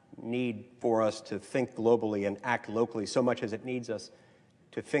not need for us to think globally and act locally so much as it needs us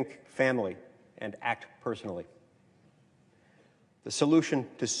to think family and act personally." The solution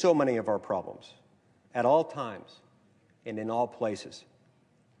to so many of our problems, at all times and in all places,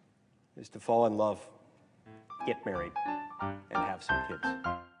 is to fall in love, get married, and have some kids.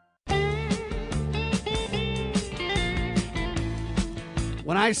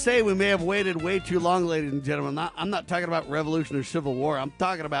 When I say we may have waited way too long, ladies and gentlemen, I'm not talking about revolution or civil war. I'm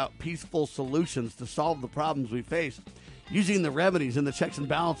talking about peaceful solutions to solve the problems we face using the remedies and the checks and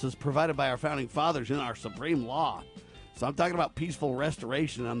balances provided by our founding fathers in our supreme law. So I'm talking about peaceful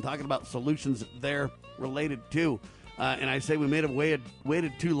restoration. I'm talking about solutions that they're related to. And I say we may have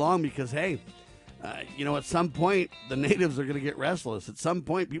waited too long because, hey, at some point, the natives are going to get restless. At some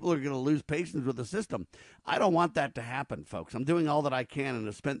point, people are going to lose patience with the system. I don't want that to happen, folks. I'm doing all that I can and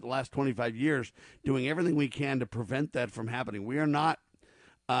have spent the last 25 years doing everything we can to prevent that from happening. We are not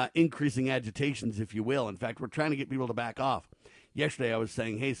increasing agitations, if you will. In fact, we're trying to get people to back off. Yesterday, I was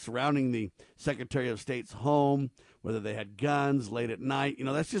saying, hey, surrounding the Secretary of State's home, whether they had guns late at night,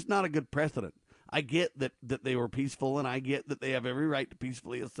 that's just not a good precedent. I get that they were peaceful, and I get that they have every right to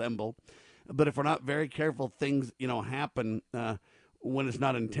peacefully assemble. But if we're not very careful, things, happen when it's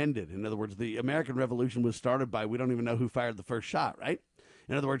not intended. In other words, the American Revolution was started by we don't even know who fired the first shot, right?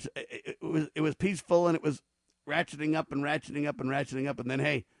 In other words, it was peaceful, and it was ratcheting up and ratcheting up and ratcheting up, and then,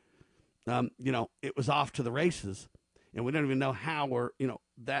 hey, it was off to the races, and we don't even know how or,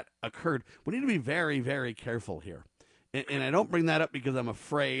 that occurred. We need to be very, very careful here. And I don't bring that up because I'm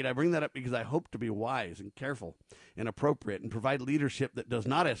afraid. I bring that up because I hope to be wise and careful and appropriate and provide leadership that does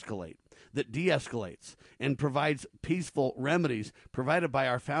not escalate, that de-escalates, and provides peaceful remedies provided by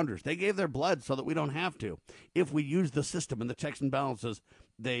our founders. They gave their blood so that we don't have to if we use the system and the checks and balances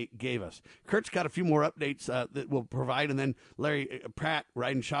they gave us. Kurt's got a few more updates that we'll provide, and then Larry Pratt,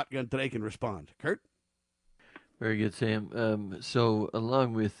 riding shotgun today, can respond. Kurt? Very good, Sam. So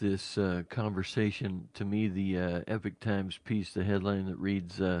along with this conversation, to me, the Epic Times piece, the headline that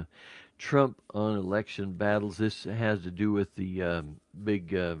reads, Trump on election battles. This has to do with the big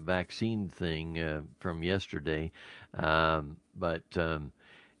vaccine thing from yesterday. But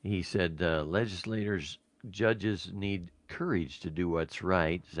he said legislators, judges need courage to do what's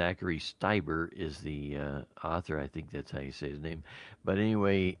right. Zachary Stieber is the author. I think that's how you say his name. But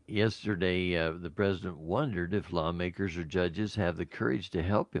anyway, yesterday the president wondered if lawmakers or judges have the courage to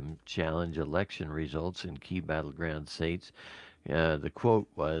help him challenge election results in key battleground states. The quote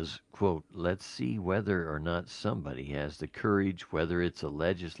was, quote, "Let's see whether or not somebody has the courage, whether it's a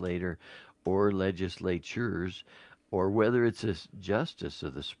legislator or legislatures, or whether it's a justice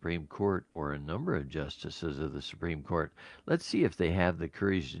of the Supreme Court or a number of justices of the Supreme Court. Let's see if they have the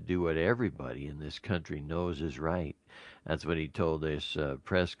courage to do what everybody in this country knows is right." That's what he told this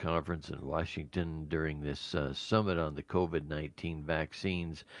press conference in Washington during this summit on the COVID-19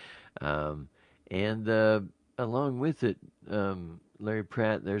 vaccines. And along with it, Larry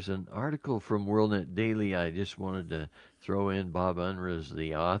Pratt, there's an article from WorldNet Daily I just wanted to throw in. Bob Unruh is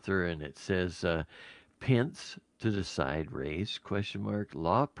the author, and it says, Pence to decide race, ?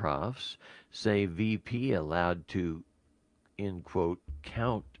 Law profs say VP allowed to, end quote,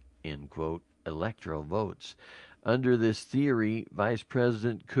 count, end quote, electoral votes. Under this theory, Vice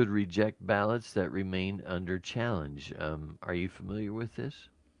President could reject ballots that remain under challenge. Are you familiar with this?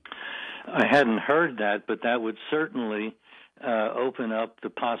 I hadn't heard that, but that would certainly open up the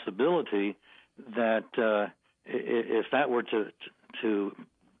possibility that if that were to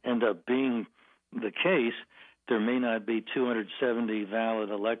end up being the case, there may not be 270 valid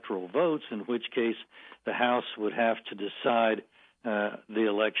electoral votes, in which case the House would have to decide the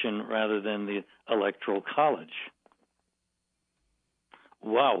election rather than the Electoral College.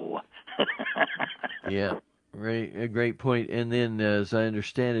 Wow. Yeah, right. A great point. And then, as I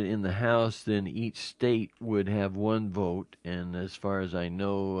understand it, in the House, then each state would have one vote. And as far as I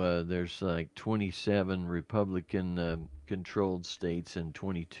know, there's like 27 Republican-controlled states and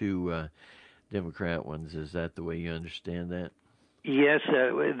 22 Democrat ones. Is that the way you understand that? Yes,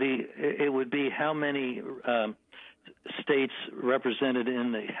 it would be how many states represented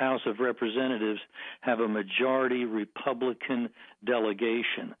in the House of Representatives have a majority Republican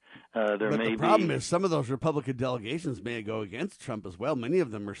delegation. But the problem is some of those Republican delegations may go against Trump as well. Many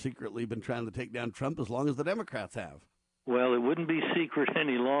of them are secretly been trying to take down Trump as long as the Democrats have. Well, it wouldn't be secret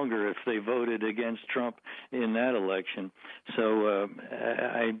any longer if they voted against Trump in that election. So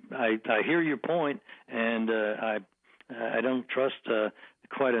I hear your point, and I don't trust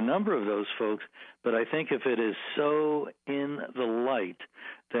quite a number of those folks, but I think if it is so in the light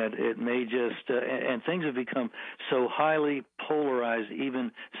that it may just and things have become so highly polarized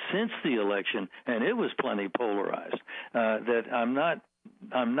even since the election, and it was plenty polarized, that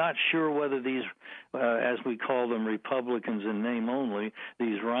I'm not sure whether these, as we call them, Republicans in name only,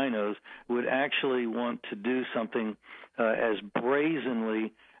 these rhinos, would actually want to do something as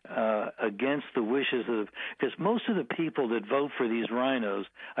brazenly against the wishes of, because most of the people that vote for these rhinos,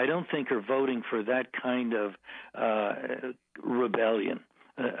 I don't think are voting for that kind of rebellion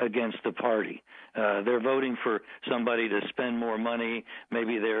against the party. They're voting for somebody to spend more money.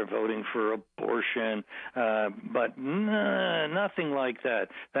 Maybe they're voting for abortion, but nothing like that.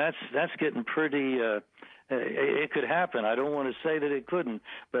 That's getting pretty. It could happen. I don't want to say that it couldn't,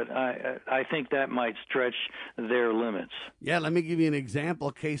 but I think that might stretch their limits. Yeah, let me give you an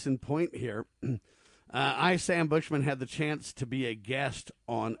example, case in point here. I, Sam Bushman, had the chance to be a guest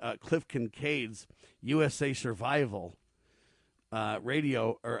on Cliff Kincaid's USA Survival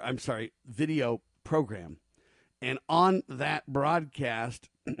video program. And on that broadcast,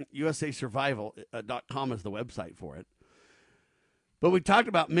 USASurvival.com is the website for it. But we talked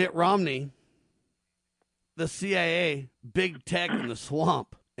about Mitt Romney, the CIA, big tech in the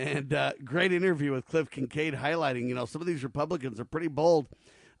swamp, and great interview with Cliff Kincaid highlighting, some of these Republicans are pretty bold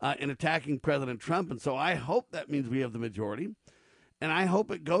in attacking President Trump. And so I hope that means we have the majority. And I hope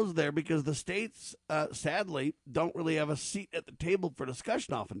it goes there because the states, sadly, don't really have a seat at the table for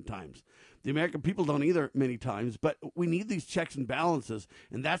discussion oftentimes. The American people don't either many times, but we need these checks and balances.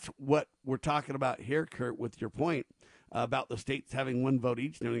 And that's what we're talking about here, Kurt, with your point about the states having one vote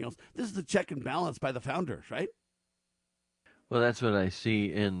each and everything else. This is a check and balance by the founders, right? Well, that's what I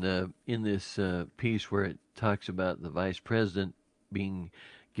see in this piece where it talks about the vice president being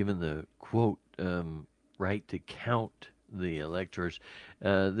given the, quote, right to count the electors.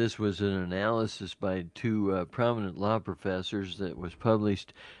 This was an analysis by two prominent law professors that was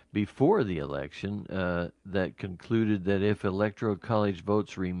published before the election that concluded that if Electoral College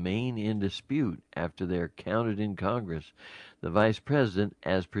votes remain in dispute after they are counted in Congress, the Vice President,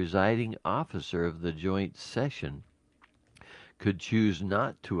 as presiding officer of the joint session, could choose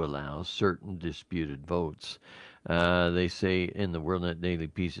not to allow certain disputed votes. They say in the WorldNet Daily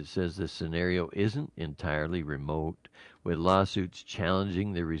piece, it says the scenario isn't entirely remote, with lawsuits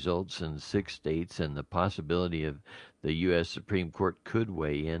challenging the results in 6 states and the possibility of the U.S. Supreme Court could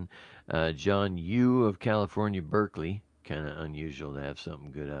weigh in. John Yoo of California, Berkeley, kind of unusual to have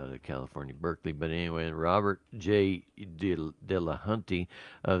something good out of California, Berkeley, but anyway, and Robert J. Delahunty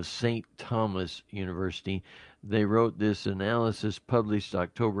of St. Thomas University, they wrote this analysis published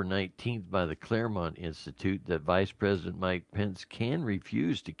October 19th by the Claremont Institute that Vice President Mike Pence can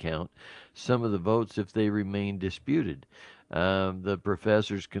refuse to count some of the votes if they remain disputed. The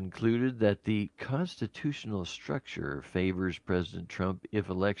professors concluded that the constitutional structure favors President Trump if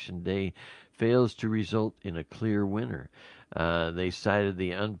Election Day fails to result in a clear winner. They cited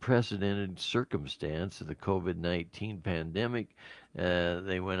the unprecedented circumstance of the COVID-19 pandemic.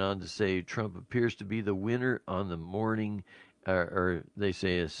 They went on to say Trump appears to be the winner on the morning, or they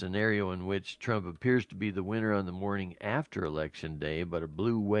say a scenario in which Trump appears to be the winner on the morning after Election Day, but a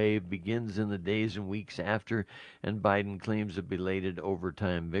blue wave begins in the days and weeks after, and Biden claims a belated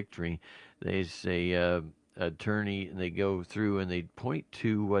overtime victory. They say they go through and they point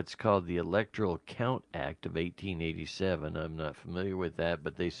to what's called the Electoral Count Act of 1887. I'm not familiar with that,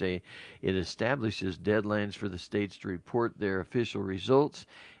 but they say it establishes deadlines for the states to report their official results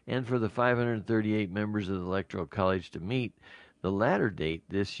and for the 538 members of the Electoral College to meet. The latter date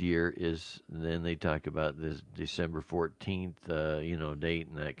this year is, then they talk about this December 14th, date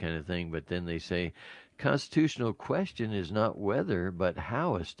and that kind of thing, but then they say constitutional question is not whether, but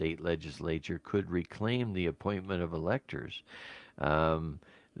how a state legislature could reclaim the appointment of electors.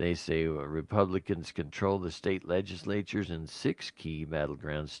 They say Republicans control the state legislatures in 6 key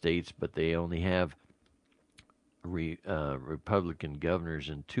battleground states, but they only have Republican governors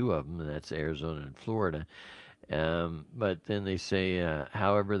in 2 of them, and that's Arizona and Florida. But then they say,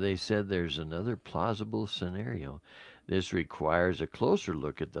 however, they said there's another plausible scenario. This requires a closer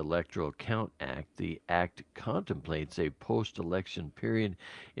look at the Electoral Count Act. The act contemplates a post-election period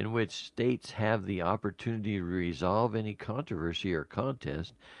in which states have the opportunity to resolve any controversy or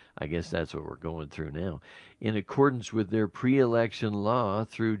contest. I guess that's what we're going through now, in accordance with their pre-election law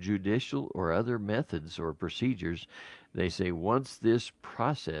through judicial or other methods or procedures. They say once this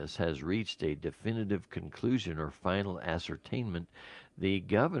process has reached a definitive conclusion or final ascertainment, the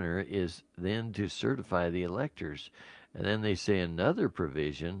governor is then to certify the electors. And then they say another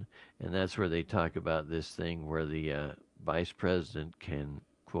provision, and that's where they talk about this thing where the vice president can,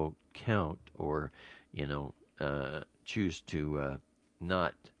 quote, count or, choose to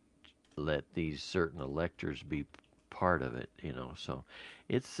not let these certain electors be part of it, So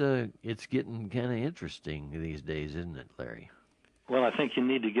it's getting kind of interesting these days, isn't it, Larry? Well, I think you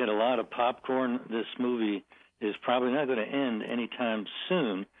need to get a lot of popcorn. This movie is probably not going to end anytime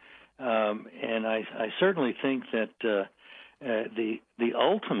soon. And I certainly think that the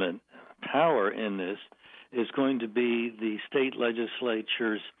ultimate power in this is going to be the state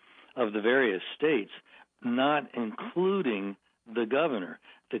legislatures of the various states, not including the governor.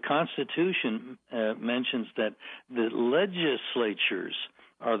 The Constitution mentions that the legislatures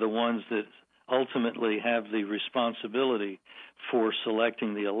are the ones that ultimately have the responsibility for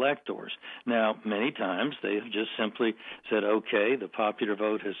selecting the electors. Now, many times they have just simply said, okay, the popular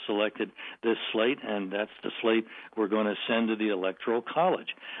vote has selected this slate, and that's the slate we're going to send to the Electoral College.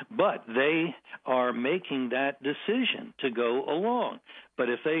 But they are making that decision to go along. But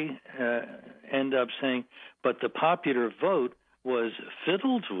if they end up saying, but the popular vote was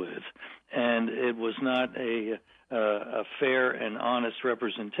fiddled with, and it was not a fair and honest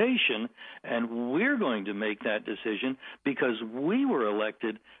representation, and we're going to make that decision because we were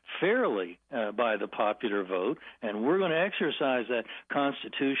elected fairly by the popular vote, and we're going to exercise that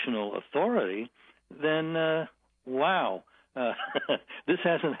constitutional authority, then, wow, this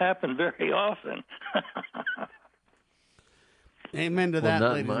hasn't happened very often. Amen to that,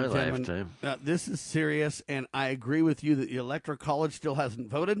 not ladies in my and gentlemen. lifetime. This is serious, and I agree with you that the Electoral College still hasn't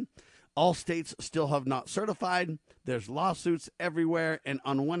voted. All states still have not certified. There's lawsuits everywhere, and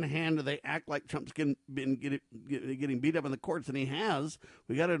on one hand, they act like Trump's been getting beat up in the courts, and he has.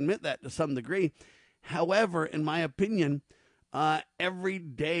 We got to admit that to some degree. However, in my opinion, every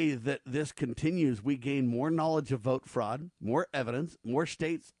day that this continues, we gain more knowledge of vote fraud, more evidence. More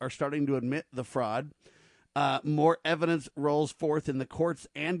states are starting to admit the fraud. More evidence rolls forth in the courts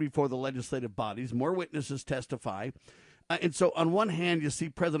and before the legislative bodies. More witnesses testify. And so on one hand, you see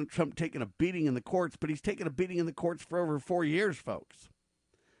President Trump taking a beating in the courts, but he's taken a beating in the courts for over 4 years, folks.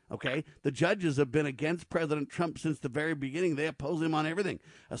 Okay? The judges have been against President Trump since the very beginning. They oppose him on everything.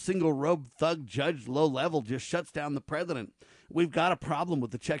 A single robe thug judge, low level, just shuts down the president. We've got a problem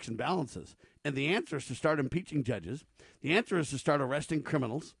with the checks and balances. And the answer is to start impeaching judges. The answer is to start arresting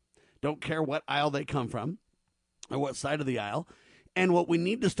criminals. Don't care what aisle they come from or what side of the aisle. And what we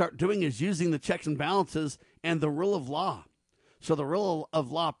need to start doing is using the checks and balances and the rule of law. So the rule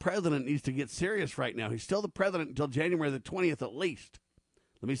of law president needs to get serious right now. He's still the president until January the 20th at least.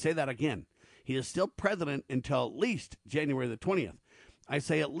 Let me say that again. He is still president until at least January the 20th. I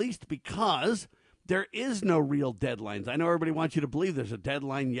say at least because there is no real deadlines. I know everybody wants you to believe there's a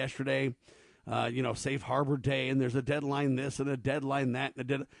deadline yesterday, Safe Harbor Day, and there's a deadline this and a deadline that.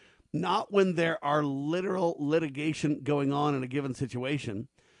 And not when there are literal litigation going on in a given situation,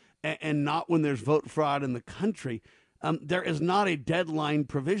 and not when there's vote fraud in the country. There is not a deadline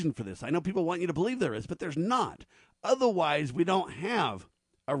provision for this. I know people want you to believe there is, but there's not. Otherwise, we don't have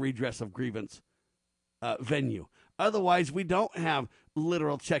a redress of grievance venue. Otherwise, we don't have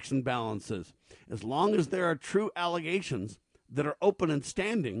literal checks and balances. As long as there are true allegations that are open and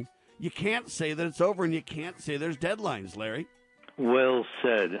standing, you can't say that it's over, and you can't say there's deadlines, Larry. Well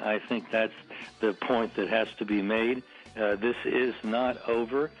said. I think that's the point that has to be made. This is not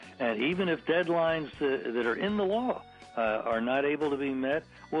over, and even if deadlines that are in the law are not able to be met,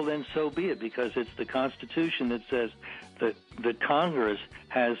 well, then so be it, because it's the Constitution that says that the Congress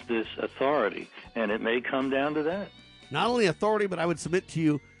has this authority, and it may come down to that. Not only authority, but I would submit to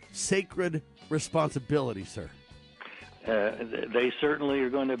you sacred responsibility, sir. They certainly are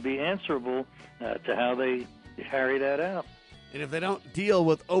going to be answerable to how they carry that out. And if they don't deal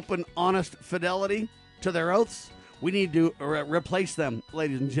with open, honest fidelity to their oaths, we need to replace them,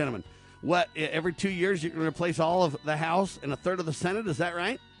 ladies and gentlemen. What, every 2 years you can replace all of the House and a third of the Senate? Is that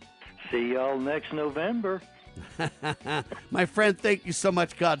right? See y'all next November. My friend, thank you so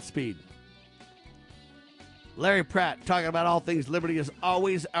much. Godspeed. Larry Pratt, talking about all things liberty as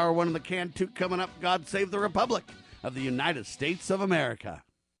always. Hour one of the Cantu coming up. God save the Republic of the United States of America.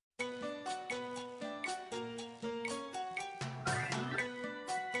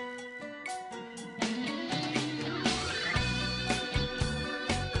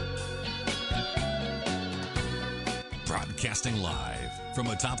 Broadcasting live from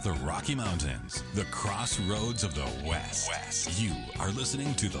atop the Rocky Mountains, the crossroads of the West. You are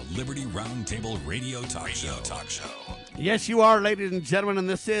listening to the Liberty Roundtable Radio Talk Show. Yes, you are, ladies and gentlemen, and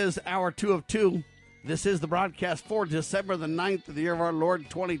this is Hour 2 of 2. This is the broadcast for December the 9th of the year of our Lord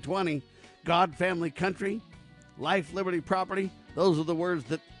 2020. God, family, country, life, liberty, property. Those are the words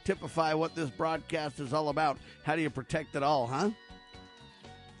that typify what this broadcast is all about. How do you protect it all, huh?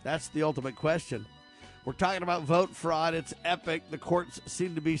 That's the ultimate question. We're talking about vote fraud. It's epic. The courts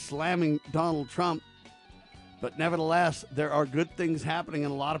seem to be slamming Donald Trump. But nevertheless, there are good things happening,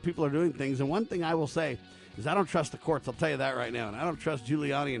 and a lot of people are doing things. And one thing I will say is I don't trust the courts. I'll tell you that right now. And I don't trust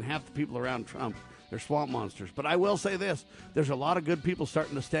Giuliani and half the people around Trump. They're swamp monsters. But I will say this. There's a lot of good people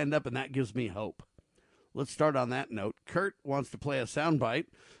starting to stand up, and that gives me hope. Let's start on that note. Kurt wants to play a soundbite.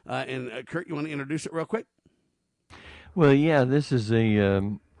 Kurt, you want to introduce it real quick? Well, yeah, this is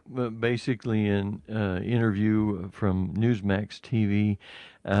basically an interview from Newsmax TV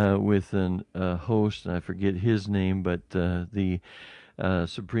with a host, and I forget his name, but the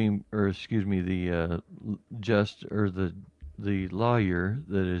lawyer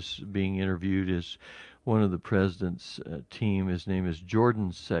that is being interviewed is one of the president's team. His name is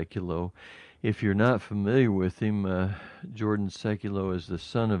Jordan Sekulow. If you're not familiar with him, Jordan Sekulow is the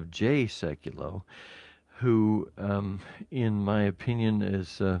son of Jay Sekulow, who, in my opinion,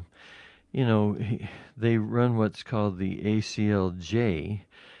 is, they run what's called the ACLJ.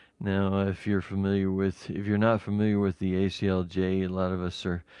 Now, if you're not familiar with the ACLJ, a lot of us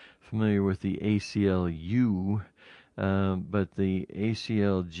are familiar with the ACLU, but the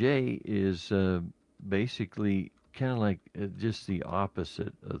ACLJ is basically kind of like just the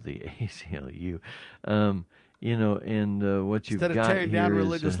opposite of the ACLU. What you've Instead of got tearing down here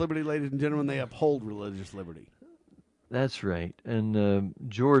religious is, liberty, ladies and gentlemen, they uphold religious liberty. That's right. And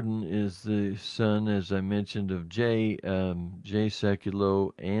Jordan is the son, as I mentioned, of Jay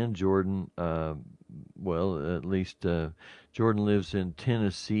Sekulow and Jordan. At least Jordan lives in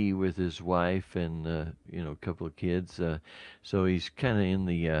Tennessee with his wife and, a couple of kids. So he's kind of in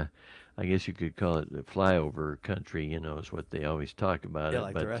the, I guess you could call it the flyover country, is what they always talk about it.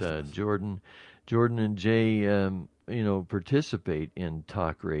 Like the rest But of us. Jordan and Jay, participate in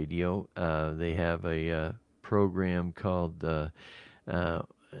talk radio. They have a program called, I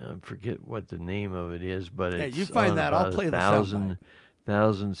forget what the name of it is, but it's you find on that. about I'll play the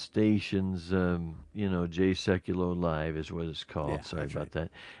 1,000 stations. Jay Sekulow Live is what it's called. Yeah, Sorry that's about that.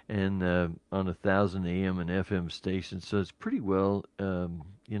 And on 1,000 AM and FM stations, so it's pretty well,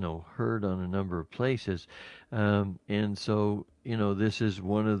 heard on a number of places. And so, this is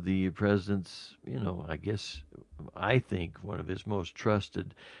one of the president's, I think one of his most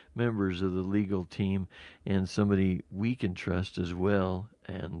trusted members of the legal team, and somebody we can trust as well.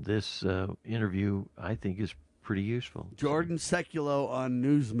 And this interview, I think, is pretty useful. Jordan Sekulow on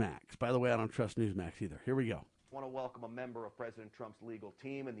Newsmax. By the way, I don't trust Newsmax either. Here we go. I want to welcome a member of President Trump's legal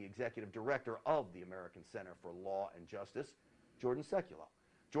team and the executive director of the American Center for Law and Justice, Jordan Sekulow.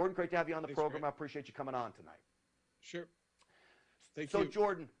 Jordan, great to have you on the program. I appreciate you coming on tonight. Sure. Thank you. So,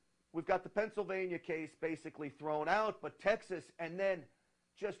 Jordan, we've got the Pennsylvania case basically thrown out, but Texas, and then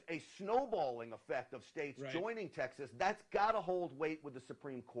just a snowballing effect of states joining Texas, that's got to hold weight with the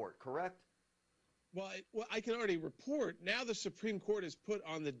Supreme Court, correct? Well, I can already report now the Supreme Court has put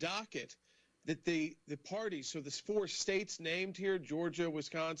on the docket that the parties, so there's 4 states named here, Georgia,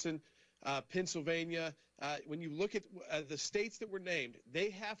 Wisconsin, Pennsylvania. When you look at the states that were named, they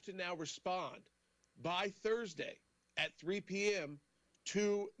have to now respond by Thursday at 3 p.m.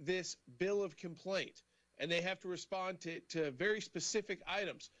 to this bill of complaint. And they have to respond to very specific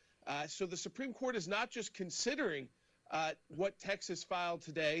items. So the Supreme Court is not just considering what Texas filed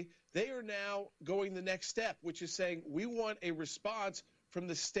today. They are now going the next step, which is saying we want a response from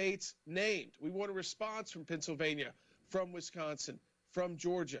the states named. We want a response from Pennsylvania, from Wisconsin, from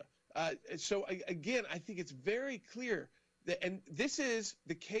Georgia. So again, I think it's very clear that, and this is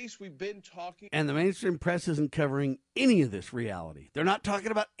the case we've been talking. And the mainstream press isn't covering any of this reality. They're not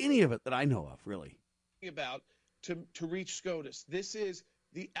talking about any of it that I know of, really. About to reach SCOTUS. This is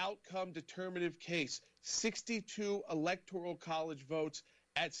the outcome determinative case. 62 electoral college votes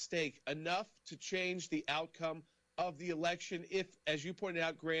at stake, enough to change the outcome of the election. If, as you pointed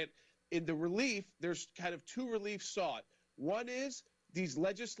out, Grant, in the relief, there's kind of 2 reliefs sought. One is these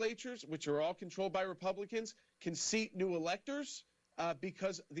legislatures, which are all controlled by Republicans, can seat new electors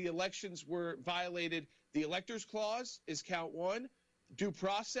because the elections were violated. The electors clause is count 1, due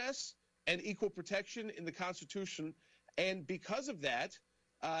process and equal protection in the Constitution. And because of that,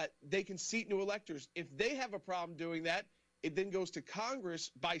 they can seat new electors. If they have a problem doing that, it then goes to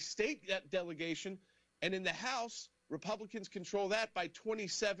Congress by state delegation. And in the House, Republicans control that by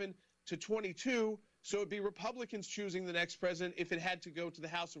 27 to 22. So it'd be Republicans choosing the next president if it had to go to the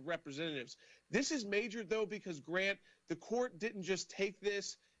House of Representatives. This is major, though, because, Grant, the court didn't just take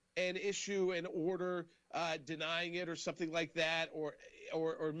this and issue an order denying it or something like that, or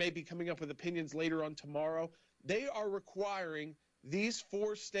maybe coming up with opinions later on tomorrow. They are requiring these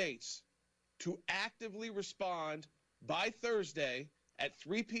 4 states to actively respond by Thursday at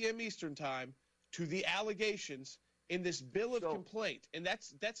 3 p.m. Eastern time to the allegations in this bill of complaint. And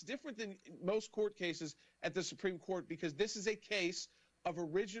that's different than most court cases at the Supreme Court, because this is a case of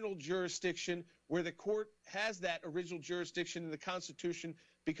original jurisdiction where the court has that original jurisdiction in the Constitution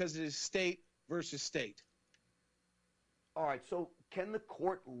because it is state versus state. All right, so can the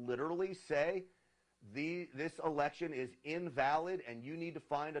court literally say this election is invalid and you need to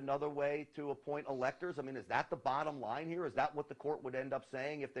find another way to appoint electors? I mean, is that the bottom line here? Is that what the court would end up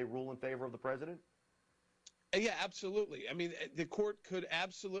saying if they rule in favor of the president? Yeah, absolutely. I mean, the court could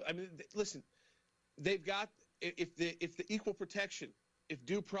absolutely. I mean, listen, they've got if the equal protection, if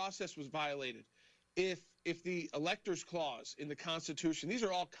due process was violated, if the electors clause in the Constitution, these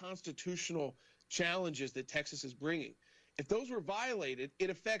are all constitutional challenges that Texas is bringing. If those were violated, it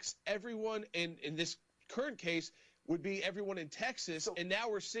affects everyone, and in this current case would be everyone in Texas. And now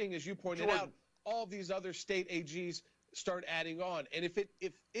we're seeing, as you pointed out, all these other state AGs start adding on. And if it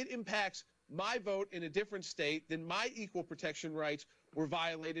impacts my vote in a different state, then my equal protection rights were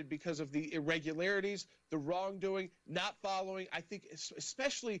violated because of the irregularities, the wrongdoing, not following, I think,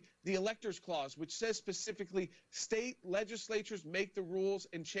 especially the electors clause, which says specifically state legislatures make the rules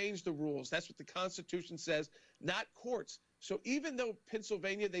and change the rules. That's what the Constitution says, not courts. So even though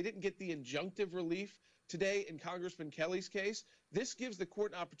Pennsylvania, they didn't get the injunctive relief today in Congressman Kelly's case, this gives the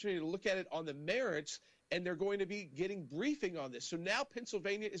court an opportunity to look at it on the merits, and they're going to be getting briefing on this. So now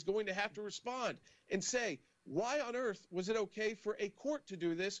Pennsylvania is going to have to respond and say, why on earth was it okay for a court to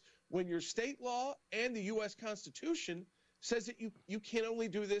do this when your state law and the U.S. Constitution says that you can only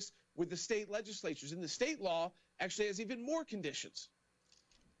do this with the state legislatures? And the state law actually has even more conditions.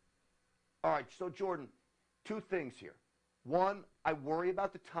 All right, so Jordan, 2 things here. One, I worry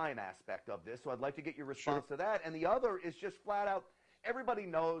about the time aspect of this, so I'd like to get your response to that. And the other is just flat out, everybody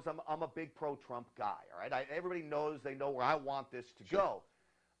knows I'm a big pro-Trump guy, all right? Everybody knows, they know where I want this to go.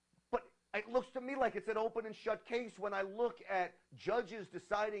 But it looks to me like it's an open and shut case when I look at judges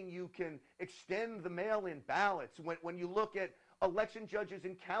deciding you can extend the mail-in ballots, when you look at election judges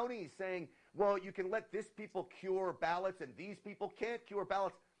in counties saying, well, you can let this people cure ballots and these people can't cure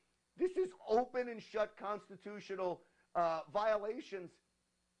ballots. This is open and shut constitutional violations.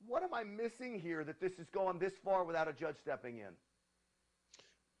 What am I missing here that this has gone this far without a judge stepping in?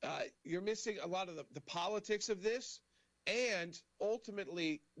 You're missing a lot of the politics of this, and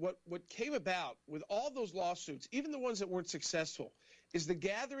ultimately what came about with all those lawsuits, even the ones that weren't successful, is the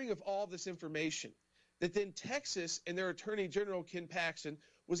gathering of all this information that then Texas and their Attorney General, Ken Paxton,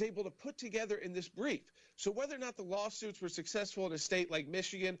 was able to put together in this brief. So whether or not the lawsuits were successful in a state like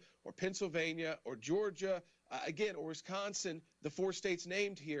Michigan or Pennsylvania or Georgia, again, or Wisconsin, the 4 states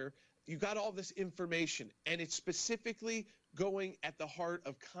named here, you got all this information, and it's specifically going at the heart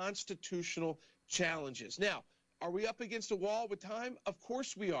of constitutional challenges. Now, are we up against a wall with time? Of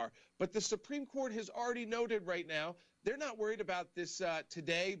course we are. But the Supreme Court has already noted right now they're not worried about this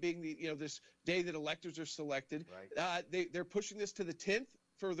today being this day that electors are selected. Right. They're pushing this to the 10th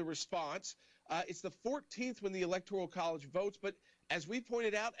for the response. It's the 14th when the Electoral College votes. But as we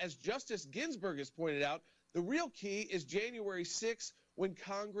pointed out, as Justice Ginsburg has pointed out, the real key is January 6th when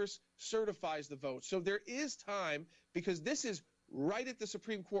Congress certifies the vote. So there is time, because this is right at the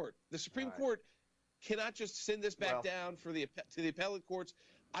Supreme Court. The Supreme Court cannot just send this back down to the appellate courts.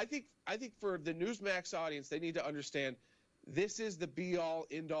 I think for the Newsmax audience, they need to understand this is the be-all,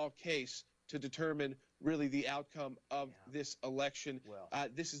 end-all case to determine really the outcome of this election.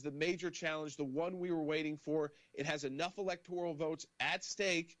 This is the major challenge, the one we were waiting for. It has enough electoral votes at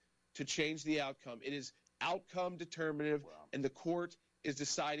stake to change the outcome. It is outcome determinative, and the court is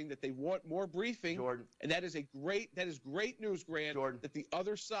deciding that they want more briefing. Jordan. And that is great news, Grant, that the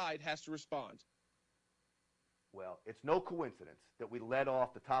other side has to respond. Well, it's no coincidence that we led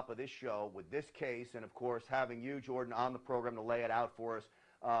off the top of this show with this case, and of course having you, Jordan, on the program to lay it out for us.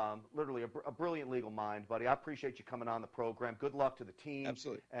 Literally a brilliant legal mind, buddy. I appreciate you coming on the program. Good luck to the team.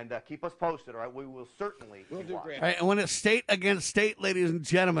 Absolutely. And keep us posted, all right? We will certainly. We'll do, Grant. All right, and when it's state against state, ladies and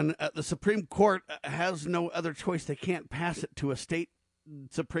gentlemen, the Supreme Court has no other choice. They can't pass it to a state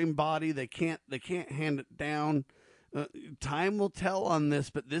supreme body. They can't hand it down. Time will tell on this,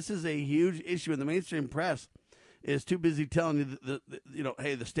 but this is a huge issue in the mainstream press. is too busy telling you that,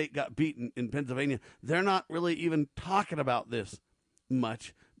 hey, the state got beaten in Pennsylvania. They're not really even talking about this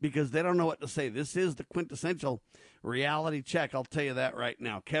much because they don't know what to say. This is the quintessential reality check. I'll tell you that right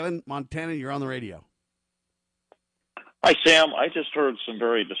now. Kevin, Montana, you're on the radio. Hi, Sam. I just heard some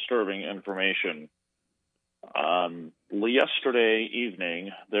very disturbing information. Yesterday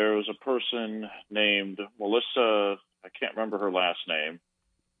evening, there was a person named Melissa, I can't remember her last name.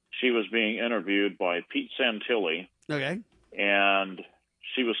 She was being interviewed by Pete Santilli. Okay. And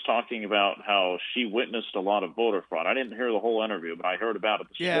she was talking about how she witnessed a lot of voter fraud. I didn't hear the whole interview, but I heard about it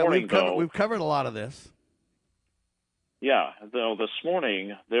this morning. We've covered a lot of this. Yeah, though this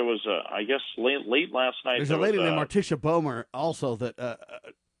morning there was I guess late last night. There's a lady named Martisha Bomer also that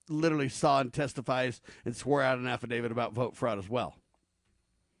literally saw and testifies and swore out an affidavit about vote fraud as well.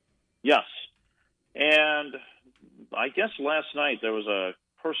 Yes, and I guess last night there was a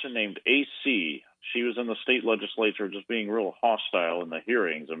person named AC. She was in the state legislature just being real hostile in the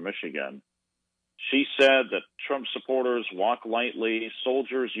hearings in Michigan. She said that Trump supporters walk lightly,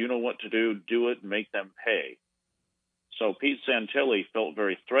 soldiers, you know what to do it, and make them pay. So Pete Santilli felt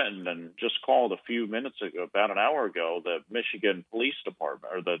very threatened and just called a few minutes ago, about an hour ago, the Michigan Police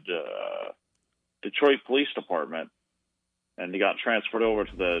Department, or the Detroit Police Department, and he got transferred over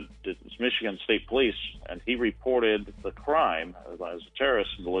to the Michigan State Police, and he reported the crime as a terrorist.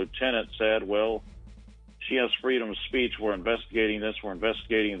 And the lieutenant said, well, she has freedom of speech. We're investigating this. We're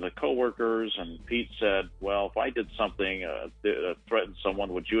investigating the coworkers. And Pete said, well, if I did something that threatened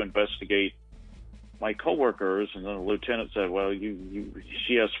someone, would you investigate my coworkers? And then the lieutenant said, well,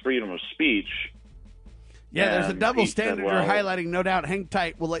 she has freedom of speech. Yeah, there's a double Pete standard said, well, you're highlighting, no doubt. Hang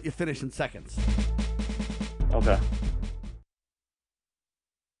tight. We'll let you finish in seconds. Okay.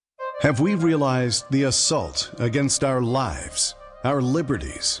 Have we realized the assault against our lives, our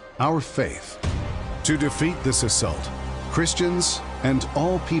liberties, our faith? To defeat this assault, Christians and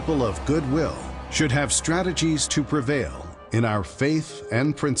all people of goodwill should have strategies to prevail in our faith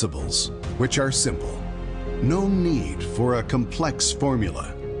and principles, which are simple. No need for a complex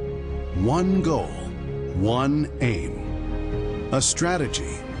formula. One goal, one aim. A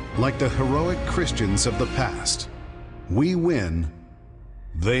strategy like the heroic Christians of the past. We win,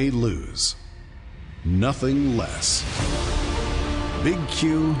 they lose. Nothing less. Big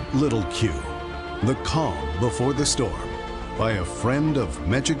Q, Little Q. The Calm Before the Storm by a friend of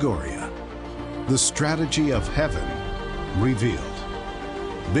Medjugorje. The strategy of heaven revealed.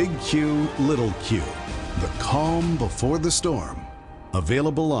 Big Q, Little Q. The Calm Before the Storm.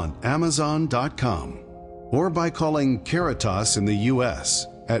 Available on Amazon.com or by calling Caritas in the U.S.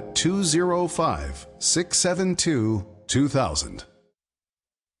 at 205-672-2000.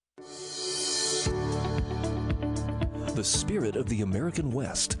 The spirit of the American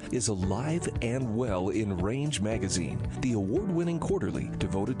West is alive and well in Range Magazine, the award-winning quarterly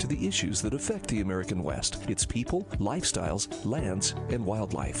devoted to the issues that affect the American West, its people, lifestyles, lands, and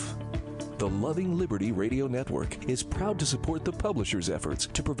wildlife. The Loving Liberty Radio Network is proud to support the publisher's efforts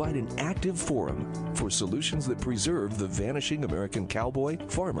to provide an active forum for solutions that preserve the vanishing American cowboy,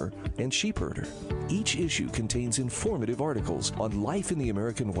 farmer, and sheepherder. Each issue contains informative articles on life in the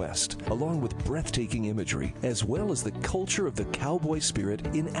American West, along with breathtaking imagery, as well as the culture of the cowboy spirit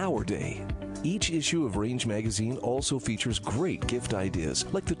in our day. Each issue of Range Magazine also features great gift ideas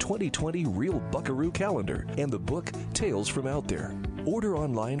like the 2020 Real Buckaroo Calendar and the book Tales from Out There. Order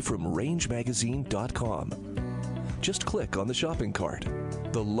online from rangemagazine.com. Just click on the shopping cart.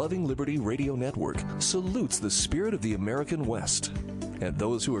 The Loving Liberty Radio Network salutes the spirit of the American West and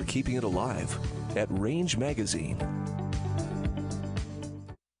those who are keeping it alive at Range Magazine.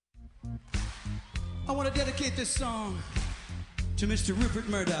 I want to dedicate this song to Mr. Rupert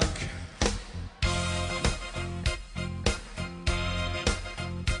Murdoch.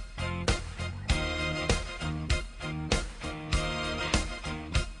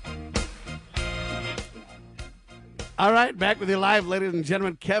 All right, back with you live, ladies and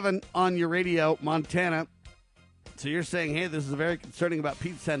gentlemen. Kevin on your radio, Montana. So you're saying, hey, this is very concerning about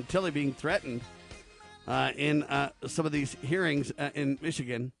Pete Santilli being threatened in some of these hearings in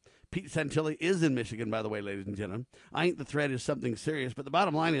Michigan. Pete Santilli is in Michigan, by the way, ladies and gentlemen. I think the threat is something serious, but the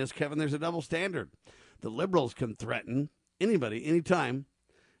bottom line is, Kevin, there's a double standard. The liberals can threaten anybody, anytime.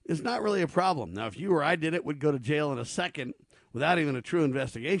 It's not really a problem. Now, if you or I did it, we'd go to jail in a second without even a true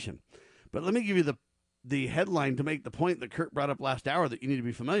investigation. But let me give you the headline to make the point that Kurt brought up last hour that you need to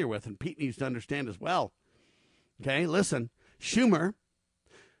be familiar with, and Pete needs to understand as well. Okay, listen, Schumer,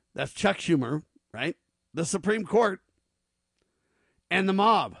 that's Chuck Schumer, right? The Supreme Court and the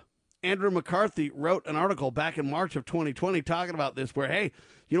mob Andrew McCarthy wrote an article back in March of 2020 talking about this where, hey,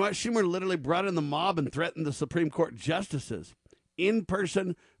 you know what? Schumer literally brought in the mob and threatened the Supreme Court justices in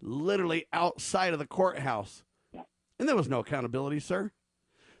person, literally outside of the courthouse. And there was no accountability, sir.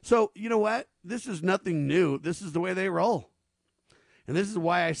 So, you know what? This is nothing new. This is the way they roll. And this is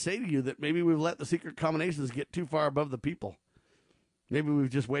why I say to you that maybe we've let the secret combinations get too far above the people. Maybe we've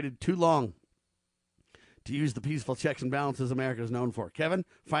just waited too long to use the peaceful checks and balances America is known for. Kevin,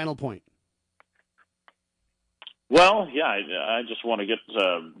 final point. Well, yeah, I just want to get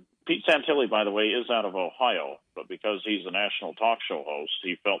Pete Santilli, by the way, is out of Ohio, but because he's a national talk show host,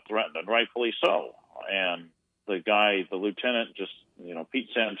 he felt threatened, and rightfully so. And the lieutenant, just, Pete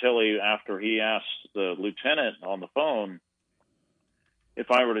Santilli, after he asked the lieutenant on the phone,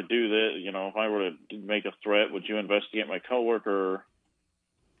 if I were to do this, if I were to make a threat, would you investigate my coworker?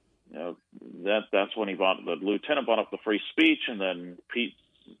 That's when the lieutenant brought up the free speech, and then Pete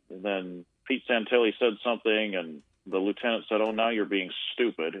Santilli said something, and the lieutenant said, "Oh, now you're being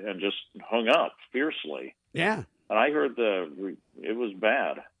stupid," and just hung up fiercely. Yeah. And I heard it was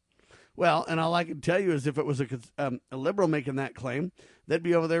bad. Well, and all I can tell you is if it was a liberal making that claim, they'd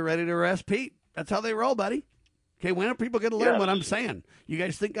be over there ready to arrest Pete. That's how they roll, buddy. Okay, when are people going to learn what I'm saying? You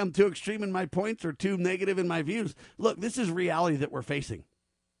guys think I'm too extreme in my points or too negative in my views? Look, this is reality that we're facing.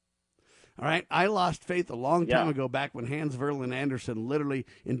 All right, I lost faith a long time ago back when Hans Verlin Anderson literally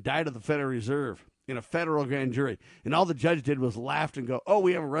indicted the Federal Reserve in a federal grand jury. And all the judge did was laugh and go, "Oh,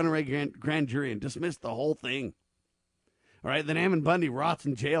 we have a runaway grand jury," and dismissed the whole thing. All right, then Ammon Bundy rots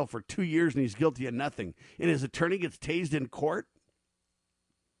in jail for 2 years and he's guilty of nothing. And his attorney gets tased in court.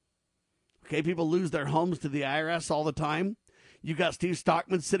 Okay, people lose their homes to the IRS all the time. You've got Steve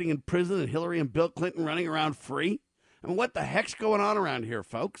Stockman sitting in prison and Hillary and Bill Clinton running around free. I mean, what the heck's going on around here,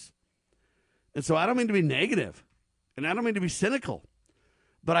 folks? And so I don't mean to be negative, and I don't mean to be cynical,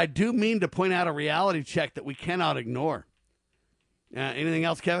 but I do mean to point out a reality check that we cannot ignore. Anything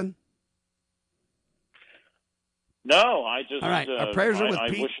else, Kevin? No, I just all right. Our prayers are with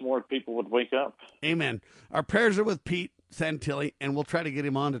Pete. I wish more people would wake up. Amen. Our prayers are with Pete Santilli, and we'll try to get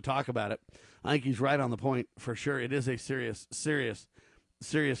him on to talk about it. I think he's right on the point for sure. It is a serious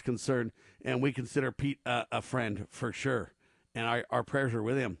concern, and we consider Pete a friend for sure, and our prayers are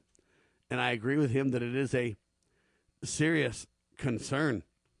with him. And I agree with him that it is a serious concern.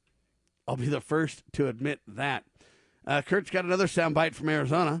 I'll be the first to admit that. Kurt's got another soundbite from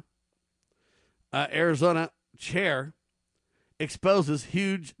Arizona. Arizona chair exposes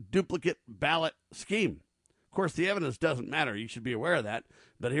huge duplicate ballot scheme. Of course, the evidence doesn't matter. You should be aware of that.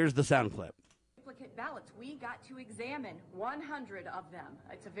 But here's the sound clip. Duplicate ballots. We got to examine 100 of them.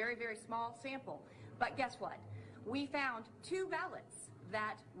 It's a very, very small sample. But guess what? We found 2 ballots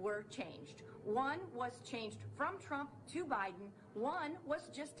that were changed. One was changed from Trump to Biden. One was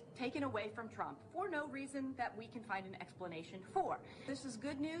just taken away from Trump for no reason that we can find an explanation for. This is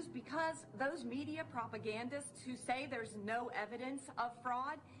good news because those media propagandists who say there's no evidence of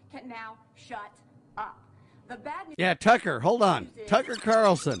fraud can now shut up. The bad news. Yeah, Tucker, hold on. Tucker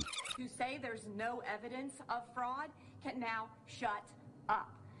Carlson. Who say there's no evidence of fraud can now shut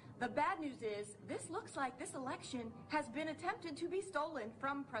up. The bad news is this looks like this election has been attempted to be stolen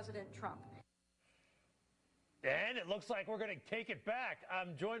from President Trump. And it looks like we're going to take it back.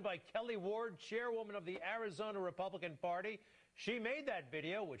 I'm joined by Kelly Ward, chairwoman of the Arizona Republican Party. She made that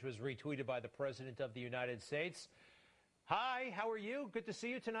video, which was retweeted by the President of the United States. Hi, how are you? Good to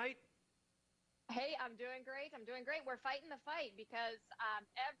see you tonight. Hey, I'm doing great. We're fighting the fight because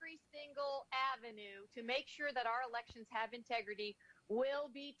every single avenue to make sure that our elections have integrity will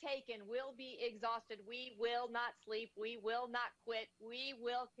be taken, will be exhausted. We will not sleep. We will not quit. We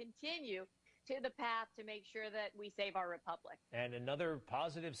will continue to the path to make sure that we save our republic. And another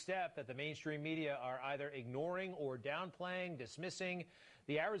positive step that the mainstream media are either ignoring or downplaying, dismissing.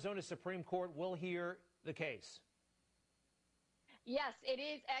 The Arizona Supreme Court will hear the case. Yes, it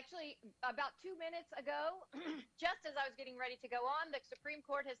is. Actually, about 2 minutes ago, just as I was getting ready to go on, the Supreme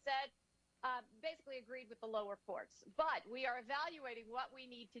Court has said, basically agreed with the lower courts. But we are evaluating what we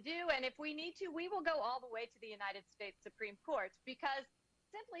need to do, and if we need to, we will go all the way to the United States Supreme Court, because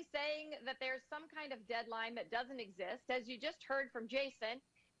simply saying that there's some kind of deadline that doesn't exist, as you just heard from Jason,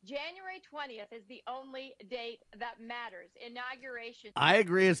 January 20th is the only date that matters. Inauguration. I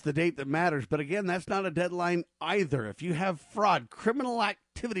agree it's the date that matters, but again, that's not a deadline either. If you have fraud, criminal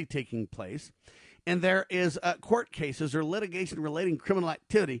activity taking place, and there is court cases or litigation relating criminal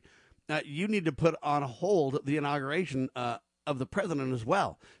activity, you need to put on hold the inauguration of the president as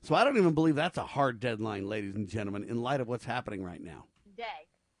well. So I don't even believe that's a hard deadline, ladies and gentlemen, in light of what's happening right now. Day.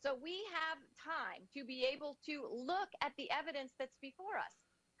 So we have time to be able to look at the evidence that's before us.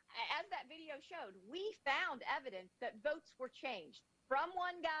 as that video showed, we found evidence that votes were changed from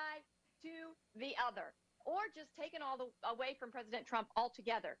one guy to the other, or just taken away from President Trump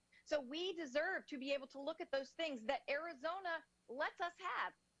altogether. So we deserve to be able to look at those things that Arizona lets us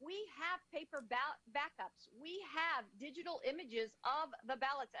have. We have paper backups. We have digital images of the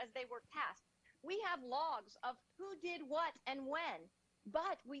ballots as they were cast. We have logs of who did what and when.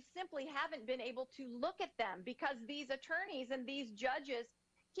 But we simply haven't been able to look at them because these attorneys and these judges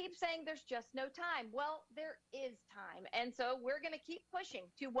keep saying there's just no time. Well, there is time. And so we're going to keep pushing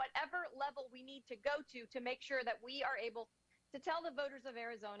to whatever level we need to go to make sure that we are able to tell the voters of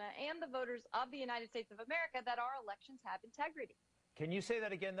Arizona and the voters of the United States of America that our elections have integrity. Can you say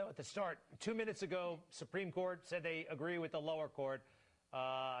that again, though, at the start? 2 minutes ago, Supreme Court said they agree with the lower court.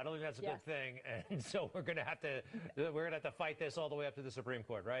 I don't think that's a good thing, and so we're going to have to fight this all the way up to the Supreme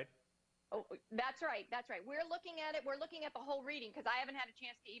Court, right? Oh, that's right. That's right. We're looking at it. We're looking at the whole reading because I haven't had a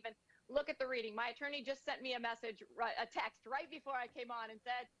chance to even look at the reading. My attorney just sent me a text right before I came on and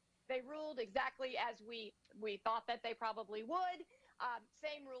said they ruled exactly as we thought that they probably would.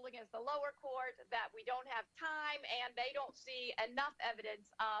 Same ruling as the lower court, that we don't have time and they don't see enough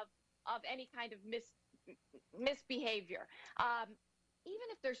evidence of any kind of misbehavior.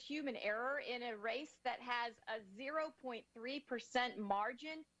 Even if there's human error in a race that has a 0.3%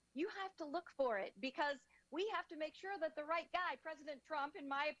 margin, you have to look for it because we have to make sure that the right guy, President Trump, in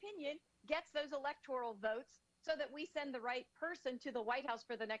my opinion, gets those electoral votes so that we send the right person to the White House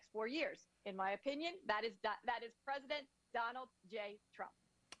for the next 4 years. In my opinion, that is President Donald J. Trump.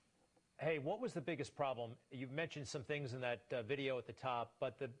 Hey, what was the biggest problem? You've mentioned some things in that video at the top,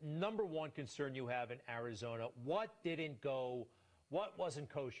 but the number one concern you have in Arizona, what didn't go? What wasn't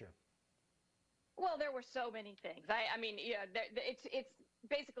kosher? Well, there were so many things. I mean, it's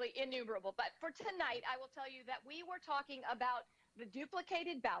basically innumerable. But for tonight, I will tell you that we were talking about the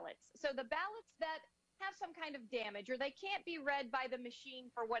duplicated ballots. So the ballots that have some kind of damage or they can't be read by the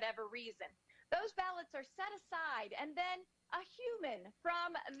machine for whatever reason. Those ballots are set aside, and then a human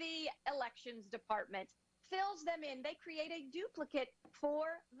from the elections department fills them in. They create a duplicate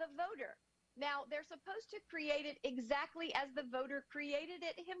for the voter. Now, they're supposed to create it exactly as the voter created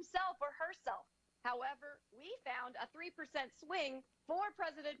it himself or herself. However, we found a 3% swing for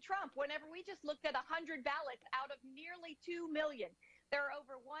President Trump whenever we just looked at 100 ballots out of nearly 2 million. There are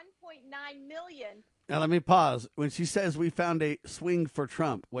over 1.9 million. Now, let me pause. When she says we found a swing for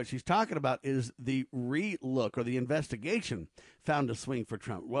Trump, what she's talking about is the re-look or the investigation found a swing for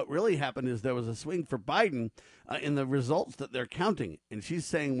Trump. What really happened is there was a swing for Biden in the results that they're counting. And she's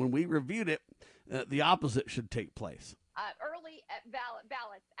saying when we reviewed it, the opposite should take place. Early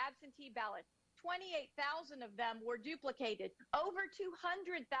ballots, absentee ballots, 28,000 of them were duplicated. Over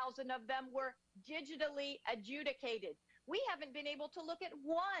 200,000 of them were digitally adjudicated. We haven't been able to look at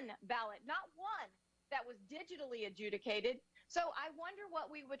one ballot, not one, that was digitally adjudicated. So I wonder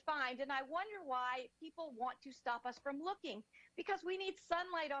what we would find, and I wonder why people want to stop us from looking, because we need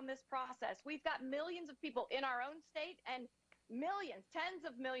sunlight on this process. We've got millions of people in our own state and millions, tens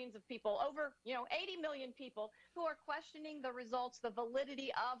of millions of people, over 80 million people who are questioning the results, the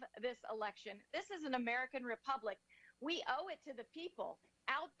validity of this election. This is an American republic. We owe it to the people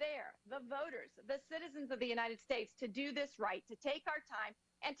out there, the voters, the citizens of the United States, to do this right, to take our time,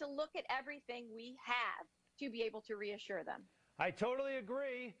 and to look at everything we have to be able to reassure them. I totally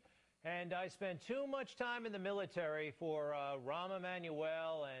agree. And I spent too much time in the military for Rahm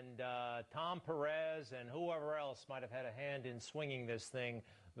Emanuel and Tom Perez and whoever else might have had a hand in swinging this thing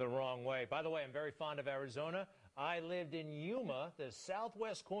the wrong way. By the way, I'm very fond of Arizona. I lived in Yuma, the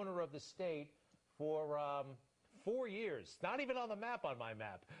southwest corner of the state, for 4 years. Not even on the map on my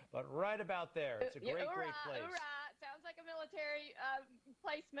map, but right about there. It's a great, great place. Sounds like a military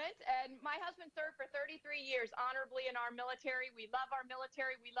placement. And my husband served for 33 years honorably in our military. We love our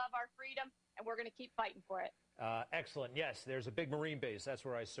military. We love our freedom. And we're going to keep fighting for it. Excellent. Yes, there's a big Marine base. That's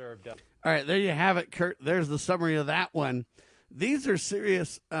where I served. All right, there you have it, Kurt. There's the summary of that one. These are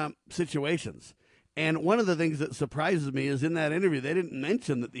serious situations. And one of the things that surprises me is in that interview, they didn't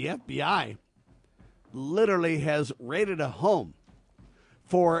mention that the FBI literally has raided a home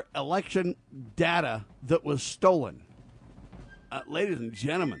for election data that was stolen. Ladies and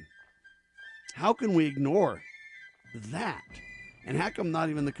gentlemen, how can we ignore that? And how come not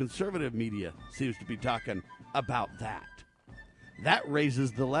even the conservative media seems to be talking about that? That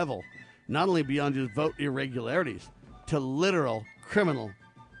raises the level, not only beyond just vote irregularities, to literal criminal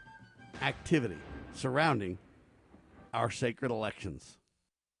activity surrounding our sacred elections.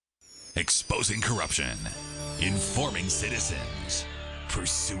 Exposing corruption, informing citizens,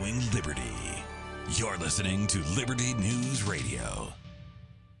 pursuing liberty. You're listening to Liberty News Radio.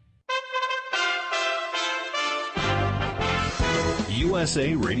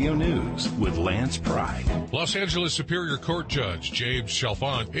 USA Radio News with Lance Pry. Los Angeles Superior Court Judge James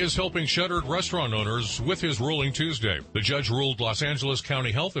Chalfant is helping shuttered restaurant owners with his ruling Tuesday. The judge ruled Los Angeles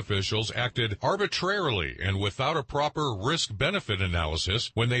County health officials acted arbitrarily and without a proper risk-benefit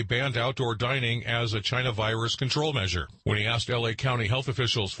analysis when they banned outdoor dining as a China virus control measure. When he asked LA County health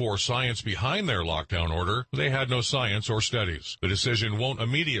officials for science behind their lockdown order, they had no science or studies. The decision won't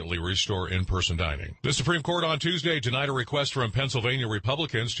immediately restore in-person dining. The Supreme Court on Tuesday denied a request from Pennsylvania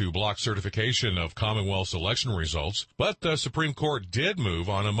Republicans to block certification of Commonwealth's election results, but the Supreme Court did move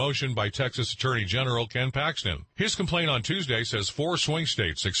on a motion by Texas Attorney General Ken Paxton. His complaint on Tuesday says 4 swing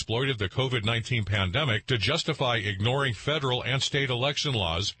states exploited the COVID-19 pandemic to justify ignoring federal and state election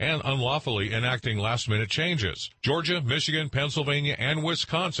laws and unlawfully enacting last-minute changes. Georgia, Michigan, Pennsylvania, and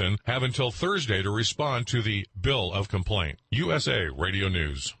Wisconsin have until Thursday to respond to the bill of complaint. USA Radio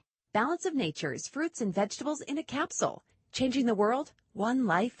News. Balance of Nature's fruits and vegetables in a capsule, changing the world one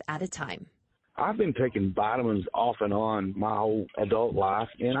life at a time. I've been taking vitamins off and on my whole adult life,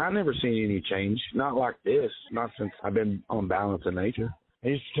 and I've never seen any change. Not like this, not since I've been on Balance of Nature. I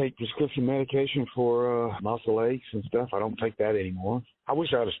used to take prescription medication for muscle aches and stuff. I don't take that anymore. I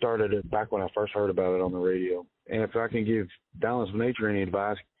wish I would have started it back when I first heard about it on the radio. And if I can give Balance of Nature any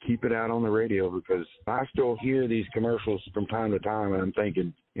advice, keep it out on the radio, because I still hear these commercials from time to time, and I'm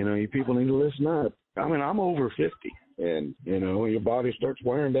thinking, you people need to listen up. I mean, I'm over 50, and, your body starts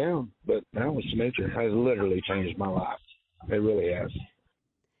wearing down. But Balance of Nature has literally changed my life. It really has.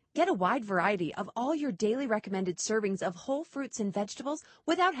 Get a wide variety of all your daily recommended servings of whole fruits and vegetables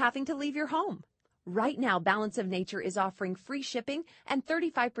without having to leave your home. Right now, Balance of Nature is offering free shipping and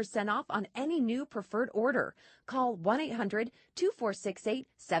 35% off on any new preferred order. Call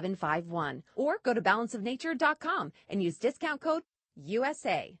 1-800-2468-751 or go to balanceofnature.com and use discount code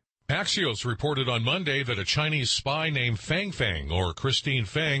USA. Axios reported on Monday that a Chinese spy named Fang Fang, or Christine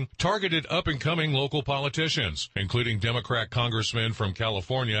Fang, targeted up-and-coming local politicians, including Democrat Congressman from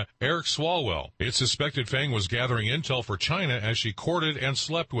California, Eric Swalwell. It suspected Fang was gathering intel for China as she courted and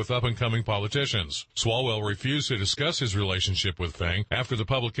slept with up-and-coming politicians. Swalwell refused to discuss his relationship with Fang after the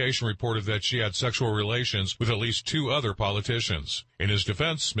publication reported that she had sexual relations with at least 2 other politicians. In his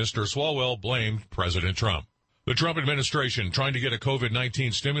defense, Mr. Swalwell blamed President Trump. The Trump administration, trying to get a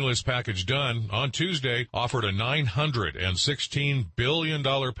COVID-19 stimulus package done, on Tuesday offered a $916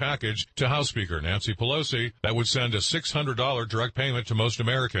 billion package to House Speaker Nancy Pelosi that would send a $600 direct payment to most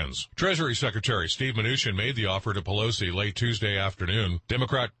Americans. Treasury Secretary Steve Mnuchin made the offer to Pelosi late Tuesday afternoon.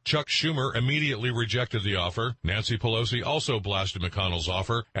 Democrat Chuck Schumer immediately rejected the offer. Nancy Pelosi also blasted McConnell's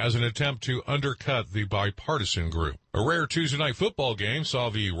offer as an attempt to undercut the bipartisan group. A rare Tuesday night football game saw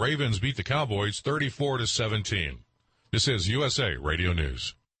the Ravens beat the Cowboys 34-17. This is USA Radio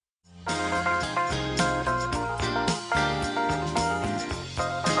News.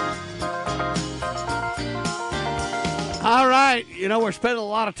 All right. We're spending a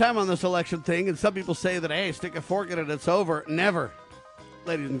lot of time on this election thing, and some people say that, hey, stick a fork in it, it's over. Never,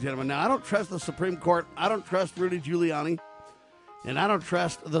 ladies and gentlemen. Now, I don't trust the Supreme Court. I don't trust Rudy Giuliani. And I don't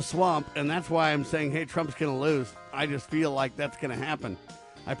trust the swamp, and that's why I'm saying, hey, Trump's going to lose. I just feel like that's going to happen.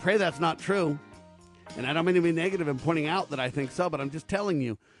 I pray that's not true, and I don't mean to be negative in pointing out that I think so, but I'm just telling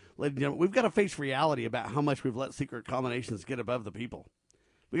you, ladies and gentlemen, we've got to face reality about how much we've let secret combinations get above the people.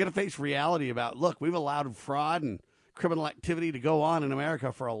 We've got to face reality about, look, we've allowed fraud and criminal activity to go on in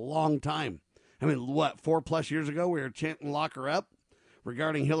America for a long time. I mean, 4+ years ago, we were chanting lock her up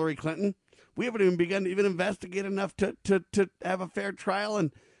regarding Hillary Clinton. We haven't even begun to even investigate enough to have a fair trial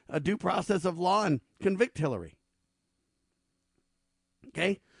and a due process of law and convict Hillary.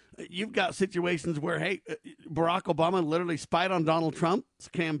 Okay? You've got situations where, hey, Barack Obama literally spied on Donald Trump's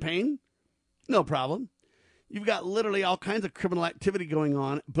campaign. No problem. You've got literally all kinds of criminal activity going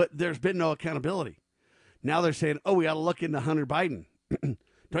on, but there's been no accountability. Now they're saying, oh, we ought to look into Hunter Biden. Don't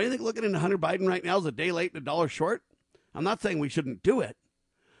you think looking into Hunter Biden right now is a day late and $1 short? I'm not saying we shouldn't do it.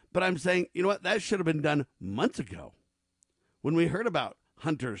 But I'm saying, you know what, that should have been done months ago when we heard about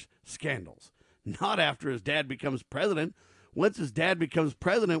Hunter's scandals, not after his dad becomes president. Once his dad becomes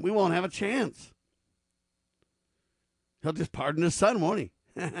president, we won't have a chance. He'll just pardon his son, won't he?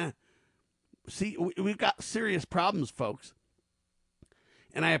 See, we've got serious problems, folks.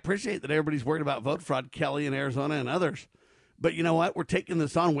 And I appreciate that everybody's worried about vote fraud, Kelly in Arizona and others. But you know what? We're taking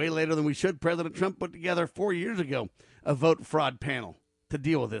this on way later than we should. President Trump put together 4 years ago a vote fraud panel to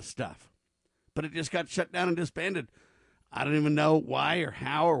deal with this stuff. But it just got shut down and disbanded. I don't even know why or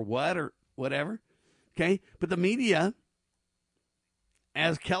how or what or whatever. Okay? But the media,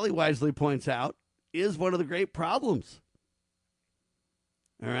 as Kelly wisely points out, is one of the great problems.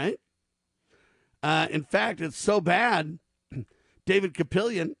 All right? In fact, it's so bad, David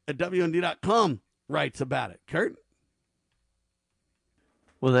Capillion at WND.com writes about it. Kurt?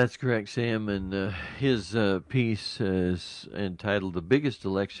 Well, that's correct, Sam. And his piece is entitled The Biggest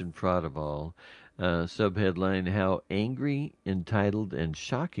Election Fraud of All. Subheadline, How Angry, Entitled, and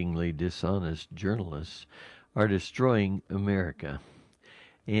Shockingly Dishonest Journalists Are Destroying America.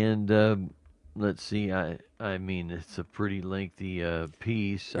 And let's see, I mean, it's a pretty lengthy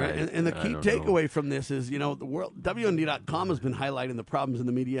piece. Right, and the key takeaway from this is, the world, WND.com has been highlighting the problems in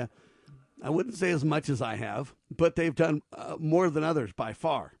the media. I wouldn't say as much as I have, but they've done more than others by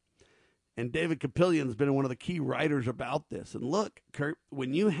far. And David Capillion's been one of the key writers about this. And look, Kurt,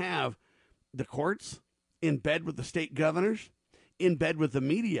 when you have the courts in bed with the state governors, in bed with the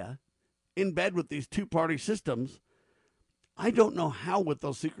media, in bed with these two-party systems, I don't know how with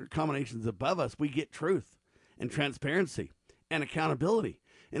those secret combinations above us we get truth and transparency and accountability.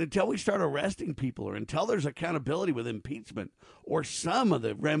 And until we start arresting people or until there's accountability with impeachment or some of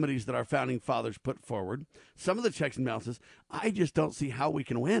the remedies that our founding fathers put forward, some of the checks and balances, I just don't see how we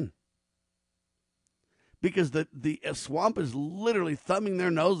can win. Because the swamp is literally thumbing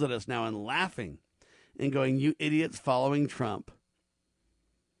their nose at us now and laughing and going, you idiots following Trump.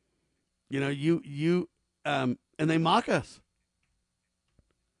 And they mock us.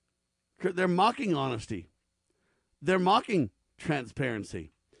 They're mocking honesty. They're mocking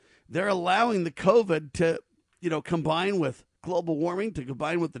transparency. They're allowing the COVID to, combine with global warming, to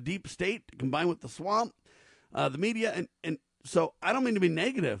combine with the deep state, to combine with the swamp, the media. And so I don't mean to be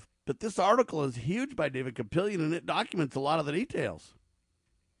negative, but this article is huge by David Capillion, and it documents a lot of the details.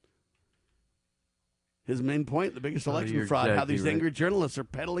 His main point, the biggest election fraud, how these angry journalists are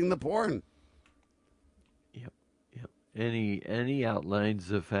peddling the porn. And he outlines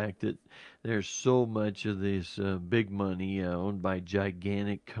the fact that there's so much of this big money owned by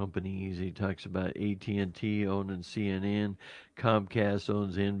gigantic companies. He talks about AT&T owning CNN, Comcast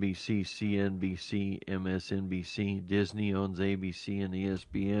owns NBC, CNBC, MSNBC, Disney owns ABC and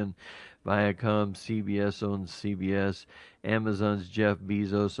ESPN, Viacom, CBS owns CBS, Amazon's Jeff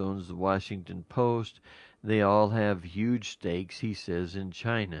Bezos owns the Washington Post. They all have huge stakes, he says, in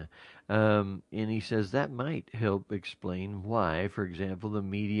China. And he says that might help explain why, for example, the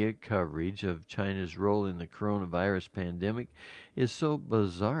media coverage of China's role in the coronavirus pandemic is so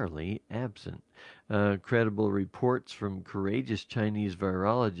bizarrely absent. Credible reports from courageous Chinese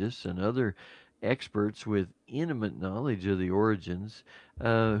virologists and other experts with intimate knowledge of the origins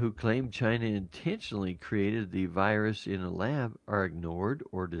who claim China intentionally created the virus in a lab are ignored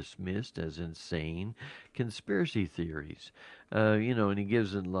or dismissed as insane conspiracy theories. And he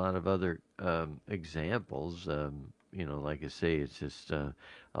gives a lot of other examples. Like I say, it's just a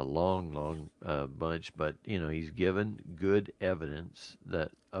long bunch, but, he's given good evidence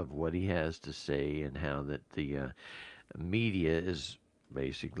of what he has to say and how that the media is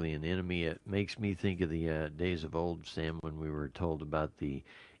basically an enemy. It makes me think of the days of old, Sam, when we were told about the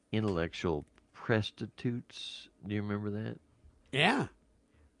intellectual prostitutes. Do you remember that? Yeah.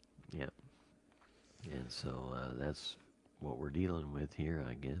 Yeah. And so that's what we're dealing with here,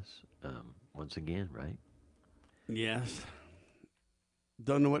 I guess. Once again, right? Yes.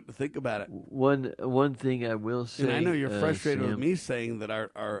 Don't know what to think about it. One thing I will say, and I know you're frustrated Sam, with me saying that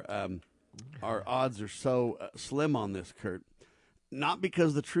our odds are so slim on this, Kurt. Not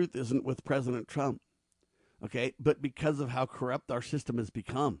because the truth isn't with President Trump, okay, but because of how corrupt our system has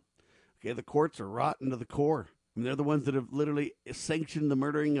become. Okay, the courts are rotten to the core. I mean, they're the ones that have literally sanctioned the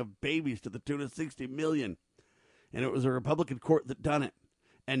murdering of babies to the tune of $60 million. And it was a Republican court that done it.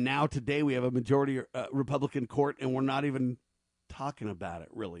 And now today we have a majority Republican court, and we're not even talking about it,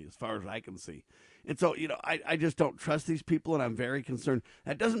 really, as far as I can see. And so, I just don't trust these people, and I'm very concerned.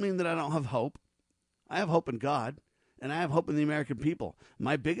 That doesn't mean that I don't have hope. I have hope in God. And I have hope in the American people.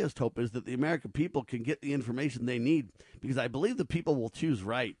 My biggest hope is that the American people can get the information they need, because I believe the people will choose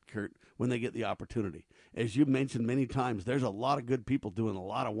right, Kurt, when they get the opportunity. As you've mentioned many times, there's a lot of good people doing a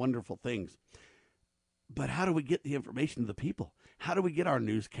lot of wonderful things. But how do we get the information to the people? How do we get our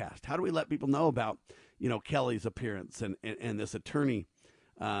newscast? How do we let people know about, Kelly's appearance and this attorney,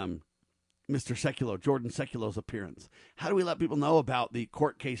 Mr. Sekulow, Jordan Sekulow's appearance? How do we let people know about the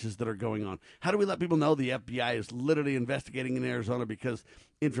court cases that are going on? How do we let people know the FBI is literally investigating in Arizona because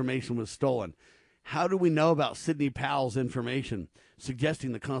information was stolen? How do we know about Sidney Powell's information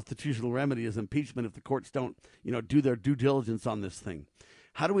suggesting the constitutional remedy is impeachment if the courts don't, do their due diligence on this thing?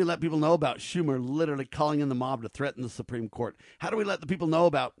 How do we let people know about Schumer literally calling in the mob to threaten the Supreme Court? How do we let the people know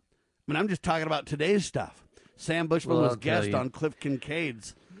about, I'm just talking about today's stuff. Sam Bushman was guest on Cliff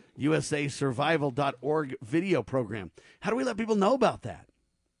Kincaid's USAsurvival.org video program. How do we let people know about that?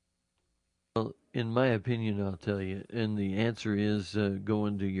 Well, in my opinion, I'll tell you, and the answer is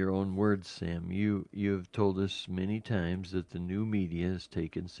going to your own words, Sam. You have told us many times that the new media has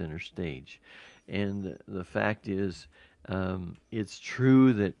taken center stage. And the fact is, it's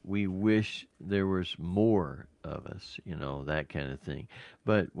true that we wish there was more of us, that kind of thing.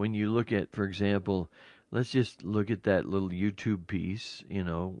 But when you look at, for example, let's just look at that little YouTube piece,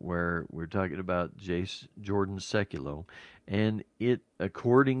 where we're talking about Jordan Sekulow, and it,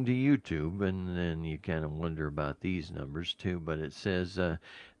 according to YouTube, and then you kind of wonder about these numbers too, but it says that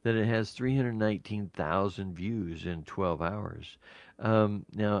it has 319,000 views in 12 hours.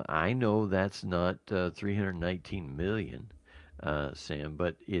 Now, I know that's not 319 million, Sam,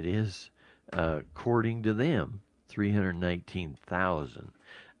 but it is, according to them, 319,000.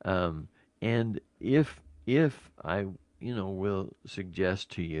 And if I, will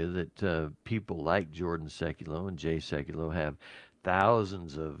suggest to you that people like Jordan Sekulow and Jay Sekulow have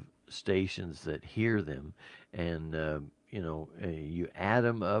thousands of stations that hear them, and you add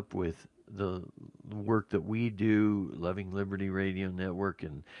them up with the work that we do, Loving Liberty Radio Network,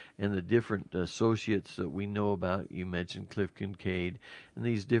 and the different associates that we know about. You mentioned Cliff Kincaid and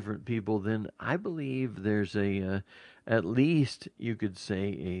these different people. Then I believe there's at least you could say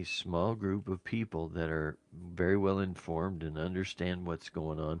a small group of people that are very well informed and understand what's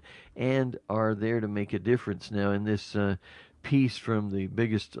going on and are there to make a difference. Now, in this piece from the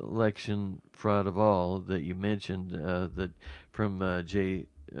biggest election fraud of all that you mentioned, that from Jay.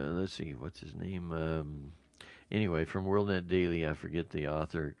 Let's see, what's his name? Anyway, from WorldNet Daily, I forget the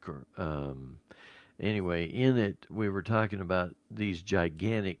author. Anyway, in it, we were talking about these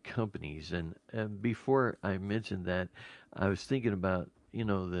gigantic companies. And before I mentioned that, I was thinking about,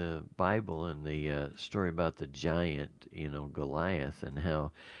 the Bible and the story about the giant, Goliath, and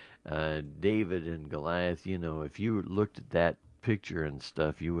how David and Goliath, if you looked at that picture and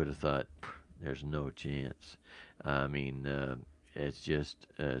stuff, you would have thought, there's no chance. I mean, it's just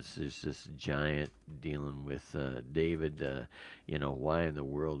this giant dealing with David. Why in the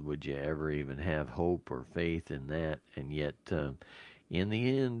world would you ever even have hope or faith in that? And yet, in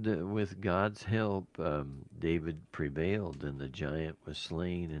the end, with God's help, David prevailed and the giant was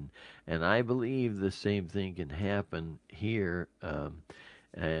slain. And I believe the same thing can happen here.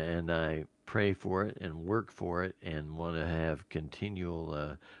 And I pray for it and work for it and want to have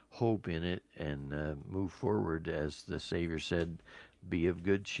continual hope in it and move forward, as the Savior said, be of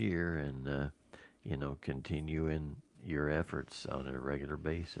good cheer and, continue in your efforts on a regular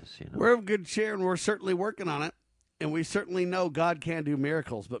basis. We're of good cheer and we're certainly working on it. And we certainly know God can do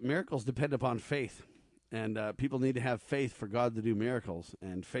miracles, but miracles depend upon faith. And people need to have faith for God to do miracles.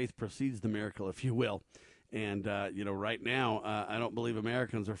 And faith precedes the miracle, if you will. And, right now, I don't believe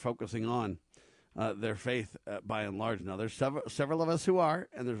Americans are focusing on their faith by and large. Now, there's several of us who are,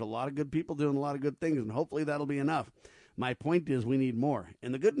 and there's a lot of good people doing a lot of good things, and hopefully that'll be enough. My point is we need more.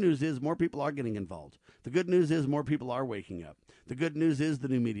 And the good news is more people are getting involved. The good news is more people are waking up. The good news is the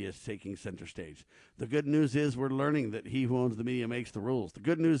new media is taking center stage. The good news is we're learning that he who owns the media makes the rules. The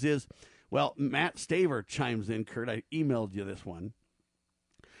good news is, well, Matt Staver chimes in, Kurt. I emailed you this one.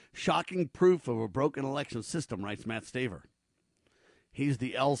 Shocking proof of a broken election system, writes Matt Staver. He's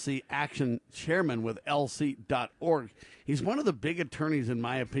the LC Action Chairman with LC.org. He's one of the big attorneys, in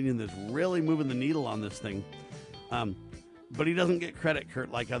my opinion, that's really moving the needle on this thing. But he doesn't get credit,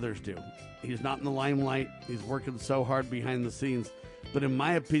 Kurt, like others do. He's not in the limelight. He's working so hard behind the scenes. But in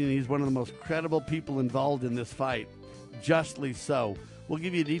my opinion, he's one of the most credible people involved in this fight. Justly so. We'll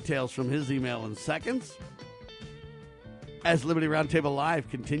give you details from his email in seconds as Liberty Roundtable Live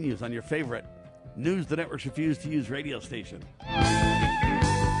continues on your favorite News the Networks Refuse to Use radio station.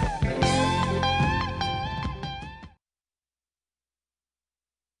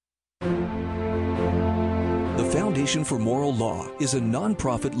 The Foundation for Moral Law is a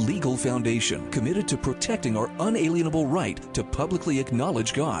nonprofit legal foundation committed to protecting our unalienable right to publicly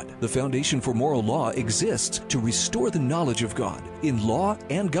acknowledge God. The Foundation for Moral Law exists to restore the knowledge of God in law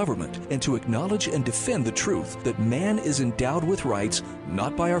and government, and to acknowledge and defend the truth that man is endowed with rights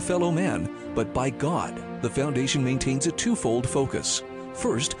not by our fellow man, but by God. The foundation maintains a twofold focus.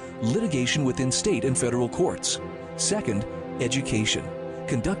 First, litigation within state and federal courts. Second, education,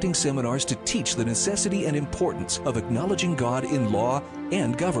 conducting seminars to teach the necessity and importance of acknowledging God in law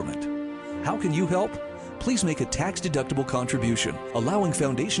and government. How can you help? Please make a tax-deductible contribution, allowing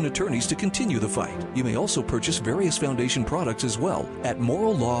foundation attorneys to continue the fight. You may also purchase various foundation products as well at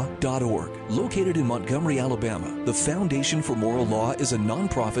morallaw.org. Located in Montgomery, Alabama, the Foundation for Moral Law is a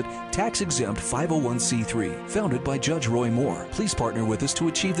nonprofit, tax-exempt 501c3 founded by Judge Roy Moore. Please partner with us to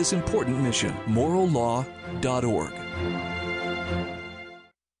achieve this important mission. morallaw.org.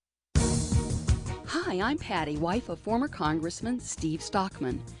 morning. I'm Patty, wife of former Congressman Steve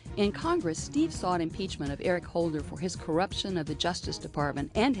Stockman. In Congress, Steve sought impeachment of Eric Holder for his corruption of the Justice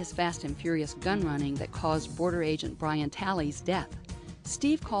Department and his fast and furious gun running that caused border agent Brian Talley's death.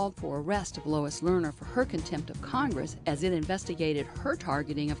 Steve called for arrest of Lois Lerner for her contempt of Congress as it investigated her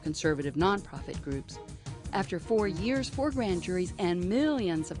targeting of conservative nonprofit groups. After 4 years, 4 grand juries, and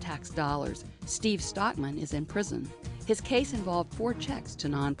millions of tax dollars, Steve Stockman is in prison. His case involved 4 checks to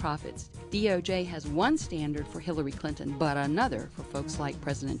nonprofits. DOJ has one standard for Hillary Clinton, but another for folks like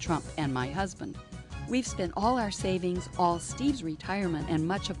President Trump and my husband. We've spent all our savings, all Steve's retirement, and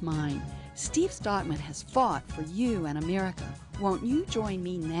much of mine. Steve Stockman has fought for you and America. Won't you join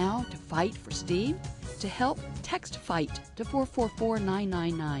me now to fight for Steve? To help, text FIGHT to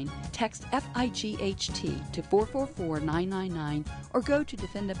 444-999. Text FIGHT to 444-999 or go to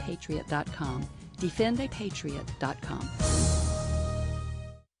defendapatriot.com. defendapatriot.com.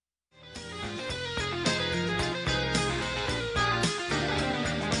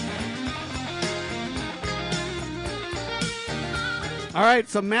 All right,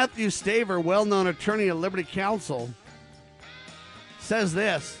 so Matthew Staver, well-known attorney at Liberty Counsel, says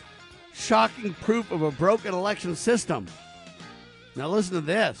this: shocking proof of a broken election system. Now listen to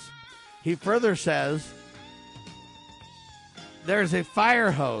this. He further says there's a fire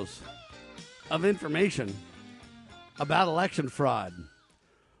hose of information about election fraud.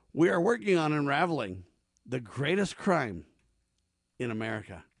 We are working on unraveling the greatest crime in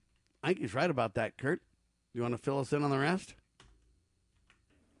America. I think he's right about that, Kurt. You want to fill us in on the rest?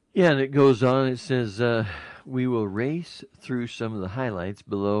 Yeah, and it goes on. It says, we will race through some of the highlights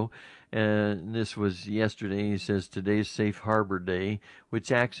below. And this was yesterday. He says, today's Safe Harbor Day,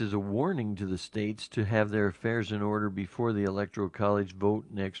 which acts as a warning to the states to have their affairs in order before the Electoral College vote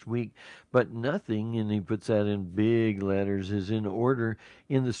next week. But nothing, and he puts that in big letters, is in order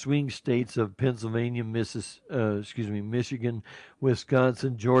in the swing states of Pennsylvania, Michigan,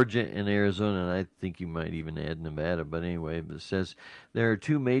 Wisconsin, Georgia, and Arizona. And I think you might even add Nevada. But anyway, it says there are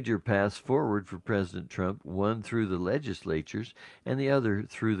 2 major paths forward for President Trump, one through the legislatures and the other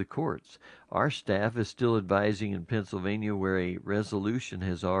through the courts. Our staff is still advising in Pennsylvania, where a resolution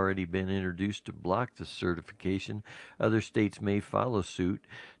has already been introduced to block the certification. Other states may follow suit.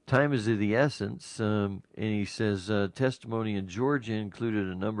 Time is of the essence, and he says testimony in Georgia included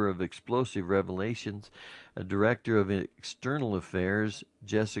a number of explosive revelations. A director of External Affairs,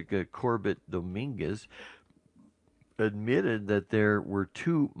 Jessica Corbett Dominguez, admitted that there were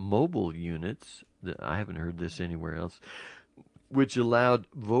 2 mobile units, I haven't heard this anywhere else, which allowed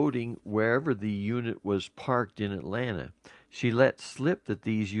voting wherever the unit was parked in Atlanta. She let slip that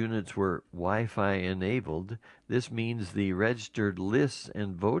these units were Wi-Fi enabled. This means the registered lists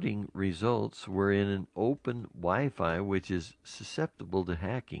and voting results were in an open Wi-Fi, which is susceptible to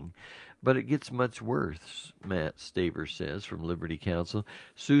hacking. But it gets much worse, Matt Staver says from Liberty Counsel.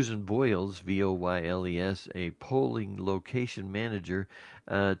 Susan Boyles, V-O-Y-L-E-S, a polling location manager,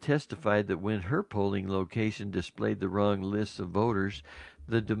 testified that when her polling location displayed the wrong lists of voters,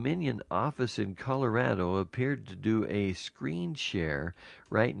 the Dominion office in Colorado appeared to do a screen share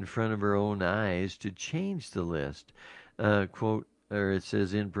right in front of her own eyes to change the list. Quote, or it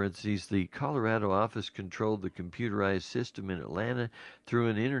says in parentheses, the Colorado office controlled the computerized system in Atlanta through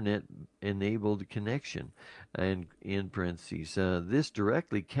an internet-enabled connection. And in parentheses, this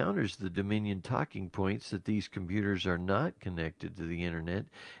directly counters the Dominion talking points that these computers are not connected to the internet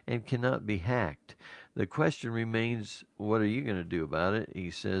and cannot be hacked. The question remains, what are you going to do about it?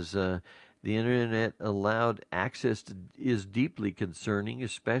 He says, the internet allowed access is deeply concerning,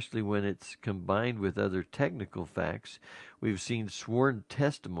 especially when it's combined with other technical facts. We've seen sworn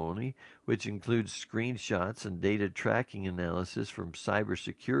testimony, which includes screenshots and data tracking analysis from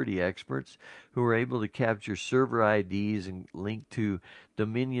cybersecurity experts who were able to capture server IDs and link to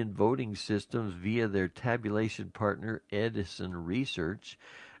Dominion voting systems via their tabulation partner, Edison Research.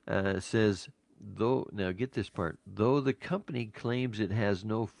 Says, though, now get this part, though the company claims it has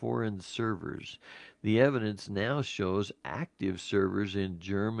no foreign servers, the evidence now shows active servers in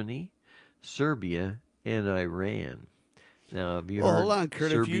Germany, Serbia, and Iran. Now, have you heard hold on,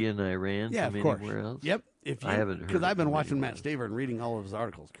 Kurt, Serbia and Iran yeah, from of course. anywhere else? Yep. If you, I haven't heard. Because I've been from watching anywhere Matt Staver and reading all of his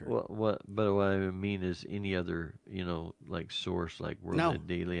articles, Kurt. But what I mean is any other, like source, like World Net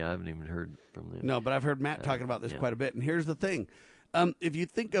Daily, I haven't even heard from them. No, but I've heard Matt talking about this quite a bit. And here's the thing. If you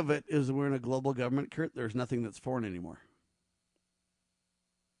think of it as we're in a global government, Kurt, there's nothing that's foreign anymore.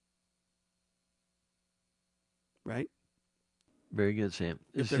 Right? Very good, Sam.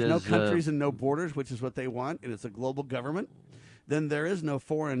 If there's no countries and no borders, which is what they want, and it's a global government, then there is no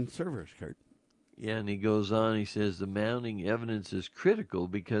foreign servers, Kurt. Yeah, and he goes on, he says, the mounting evidence is critical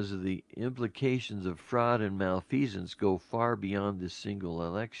because of the implications of fraud and malfeasance go far beyond this single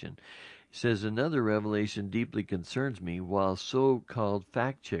election. He says, another revelation deeply concerns me. While so-called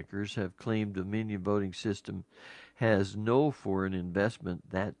fact-checkers have claimed the Dominion voting system has no foreign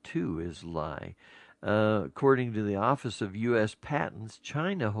investment, that too is lie. According to the Office of U.S. Patents,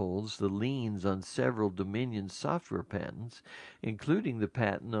 China holds the liens on several Dominion software patents, including the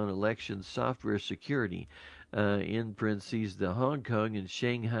patent on election software security. In parentheses, the Hong Kong and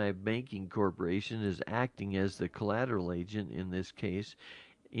Shanghai Banking Corporation is acting as the collateral agent in this case.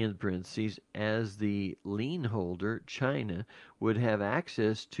 In parentheses, as the lien holder, China would have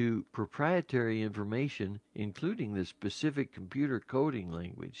access to proprietary information, including the specific computer coding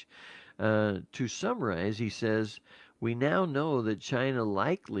language. To summarize, he says, we now know that China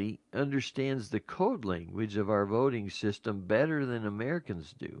likely understands the code language of our voting system better than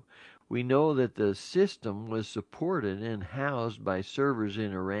Americans do. We know that the system was supported and housed by servers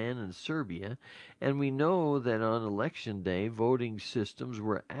in Iran and Serbia, and we know that on election day, voting systems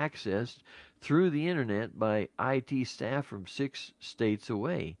were accessed through the internet by IT staff from 6 states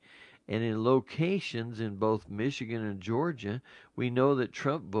away. And in locations in both Michigan and Georgia, we know that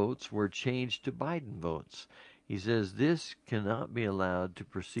Trump votes were changed to Biden votes. He says this cannot be allowed to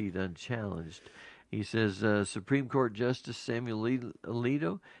proceed unchallenged. He says Supreme Court Justice Samuel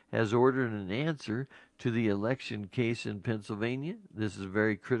Alito has ordered an answer to the election case in Pennsylvania. This is a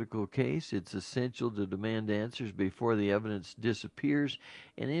very critical case. It's essential to demand answers before the evidence disappears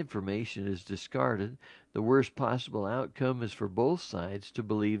and information is discarded. The worst possible outcome is for both sides to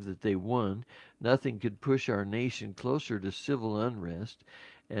believe that they won. Nothing could push our nation closer to civil unrest.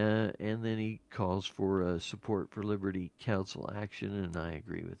 And then he calls for support for Liberty Counsel action, and I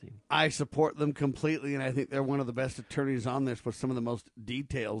agree with him. I support them completely, and I think they're one of the best attorneys on this with some of the most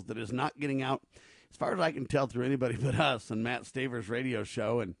details that is not getting out, as far as I can tell, through anybody but us and Matt Staver's radio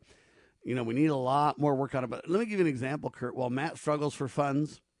show. And, you know, we need a lot more work on it. But let me give you an example, Kurt. While Matt struggles for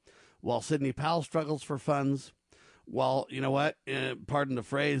funds, while Sidney Powell struggles for funds, while, you know what, pardon the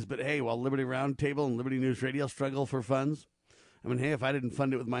phrase, but hey, while Liberty Roundtable and Liberty News Radio struggle for funds, I mean, hey, if I didn't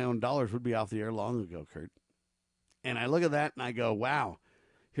fund it with my own dollars, we'd be off the air long ago, Kurt. And I look at that and I go, wow,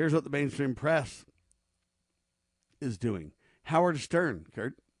 here's what the mainstream press is doing. Howard Stern,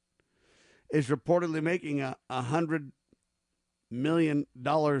 Kurt, is reportedly making $100 million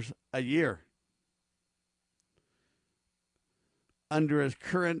a year under his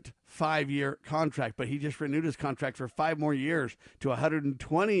current 5-year contract. But he just renewed his contract for 5 more years to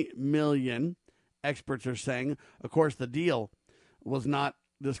 $120 million, experts are saying. Of course, the deal was not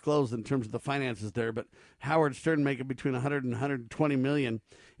disclosed in terms of the finances there, but Howard Stern making between 100 and 120 million,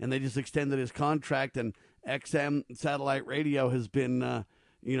 and they just extended his contract. And XM satellite radio has been,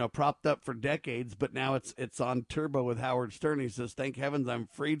 propped up for decades, but now it's on turbo with Howard Stern. He says, "Thank heavens I'm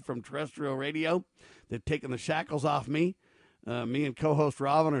freed from terrestrial radio. They've taken the shackles off me. Me and co-host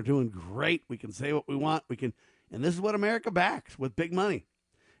Robin are doing great. We can say what we want. And this is what America backs with big money."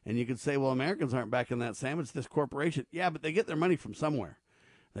 And you could say, well, Americans aren't backing that, Sam. It's this corporation. Yeah, but they get their money from somewhere.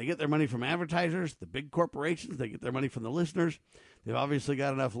 They get their money from advertisers, the big corporations. They get their money from the listeners. They've obviously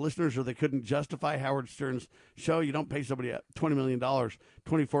got enough listeners or they couldn't justify Howard Stern's show. You don't pay somebody $20 million,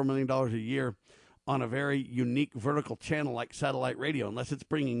 $24 million a year on a very unique vertical channel like satellite radio unless it's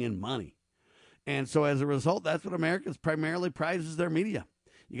bringing in money. And so as a result, that's what Americans primarily prizes their media.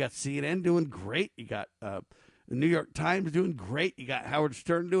 You got CNN doing great. You got the New York Times doing great. You got Howard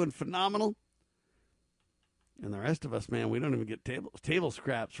Stern doing phenomenal. And the rest of us, man, we don't even get table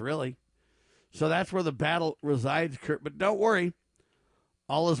scraps, really. So that's where the battle resides, Kurt. But don't worry.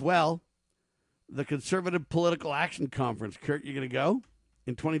 All is well. The Conservative Political Action Conference, Kurt, you going to go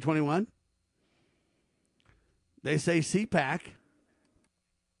in 2021? They say CPAC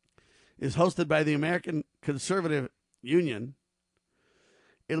is hosted by the American Conservative Union.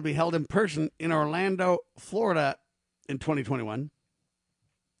 It'll be held in person in Orlando, Florida in 2021.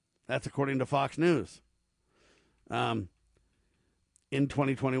 That's according to Fox News. In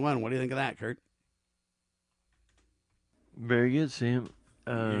 2021. What do you think of that, Kurt? Very good, Sam.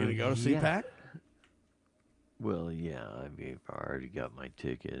 You going to go to CPAC? Yeah. Well, yeah. I've already got my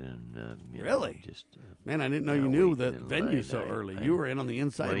ticket. And really? Man, I didn't know you knew the venue so early. You were in on the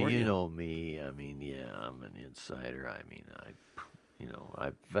inside, well, weren't you? Know me. I mean, yeah, I'm an insider. I mean,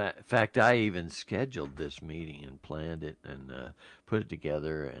 in fact, I even scheduled this meeting and planned it and put it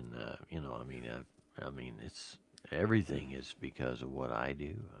together. And, it's everything is because of what I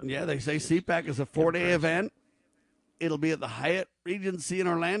do. They say CPAC is a 4-day event. It'll be at the Hyatt Regency in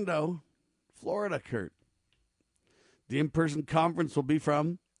Orlando, Florida, Kurt. The in-person conference will be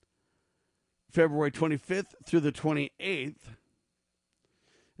from February 25th through the 28th.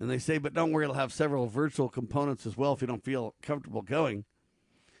 And they say, but don't worry, it'll have several virtual components as well if you don't feel comfortable going.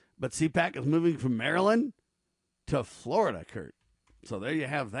 But CPAC is moving from Maryland to Florida, Kurt. So there you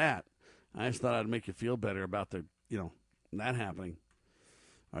have that. I just thought I'd make you feel better about that happening.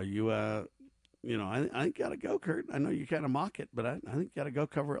 Are you, I think you got to go, Kurt. I know you kind of mock it, but I think you got to go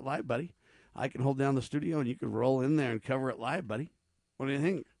cover it live, buddy. I can hold down the studio and you can roll in there and cover it live, buddy. What do you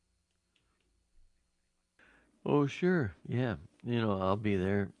think? Oh, sure. Yeah. I'll be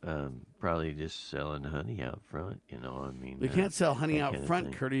there probably just selling honey out front, You can't sell honey out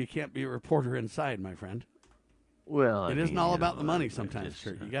front, Kurt, or you can't be a reporter inside, my friend. Well, it isn't all about the money sometimes,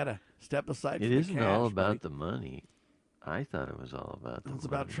 Kurt. You got to step aside. It isn't all about the money. I thought it was all about the money. It's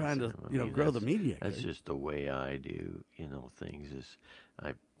about trying to, grow the media. That's just the way I do, things is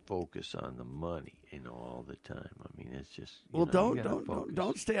I focus on the money, all the time. I mean, it's just,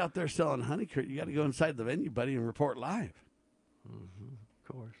 don't stay out there selling honey, Kurt. You got to go inside the venue, buddy, and report live. Mm-hmm,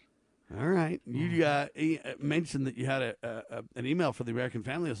 of course. All right. You mentioned that you had an email for the American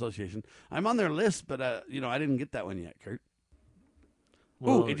Family Association. I'm on their list, but I didn't get that one yet, Kurt.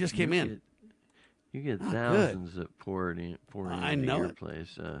 Well, it just came in. You get thousands that pour into your it.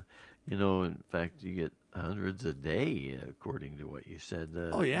 place. In fact, you get hundreds a day, according to what you said.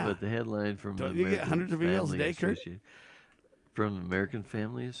 Oh, yeah. But the headline from Don't you get hundreds of emails a day, Kurt? From the American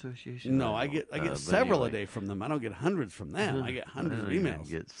Family Association? No, I get several a day from them. I don't get hundreds from them. I get hundreds of emails.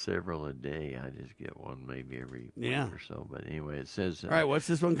 I get several a day. I just get one maybe every week or so. But anyway, it says... All right, what's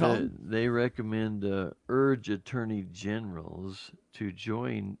this one called? They recommend urge attorney generals to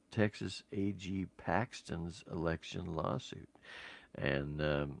join Texas AG Paxton's election lawsuit. And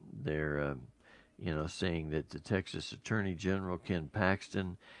they're, saying that the Texas Attorney General, Ken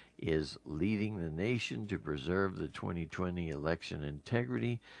Paxton, is leading the nation to preserve the 2020 election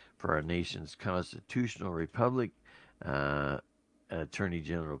integrity for our nation's constitutional republic. Attorney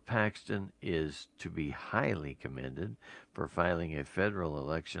General Paxton is to be highly commended for filing a federal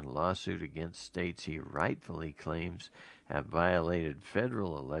election lawsuit against states he rightfully claims have violated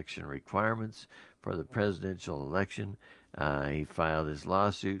federal election requirements for the presidential election. He filed his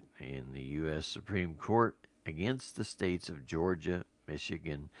lawsuit in the U.S. Supreme Court against the states of Georgia,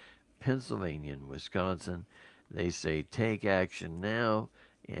 Michigan, Pennsylvania, and Wisconsin. They say take action now.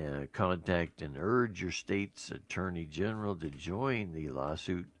 Contact and urge your state's attorney general to join the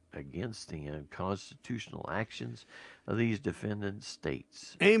lawsuit against the unconstitutional actions of these defendant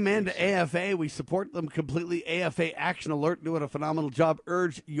states. Amen to AFA. We support them completely. AFA Action Alert doing a phenomenal job.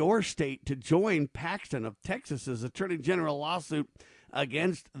 Urge your state to join Paxton of Texas's Attorney General lawsuit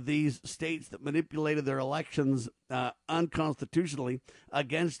against these states that manipulated their elections unconstitutionally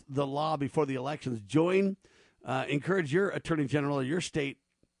against the law before the elections. Encourage your Attorney General or your state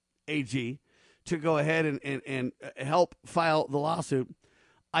AG to go ahead and help file the lawsuit.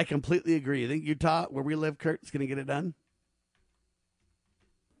 I completely agree. You think Utah, where we live, Kurt, is going to get it done?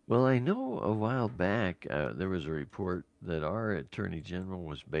 Well, I know a while back there was a report that our Attorney General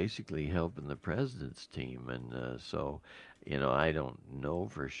was basically helping the president's team. And so, I don't know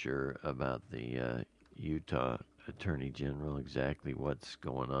for sure about the Utah Attorney General, exactly what's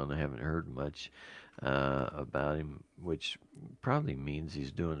going on. I haven't heard much about him, which probably means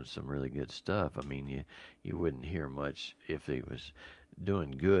he's doing some really good stuff. I mean, you wouldn't hear much if he was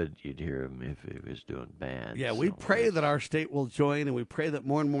doing good. You'd hear him if he was doing bad. Yeah, we pray that our state will join, and we pray that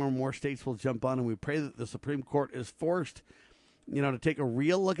more and more and more states will jump on, and we pray that the Supreme Court is forced, to take a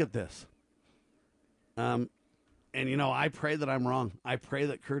real look at this. And, I pray that I'm wrong. I pray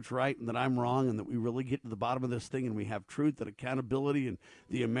that Kurt's right and that I'm wrong and that we really get to the bottom of this thing and we have truth and accountability and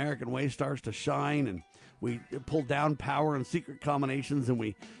the American way starts to shine and we pull down power and secret combinations and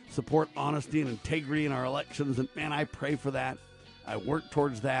we support honesty and integrity in our elections. And, man, I pray for that. I work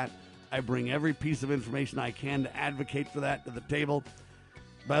towards that. I bring every piece of information I can to advocate for that to the table.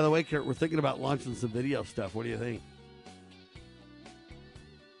 By the way, Kurt, we're thinking about launching some video stuff. What do you think?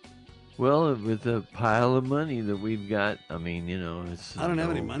 Well, with the pile of money that we've got, I mean, it's... I don't have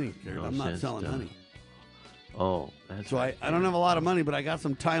any money, Kurt. I'm not selling honey. Oh, that's so right. I don't have a lot of money, but I got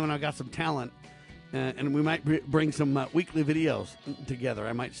some time and I got some talent. And we might bring some weekly videos together.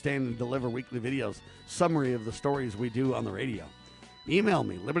 I might stand and deliver weekly videos, summary of the stories we do on the radio. Email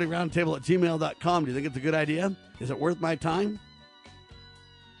me, libertyroundtable@gmail.com. Do you think it's a good idea? Is it worth my time?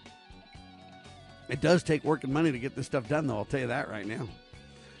 It does take work and money to get this stuff done, though. I'll tell you that right now.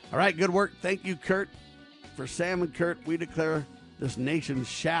 All right, good work. Thank you, Kurt. For Sam and Kurt, we declare this nation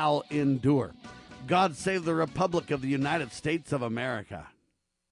shall endure. God save the Republic of the United States of America.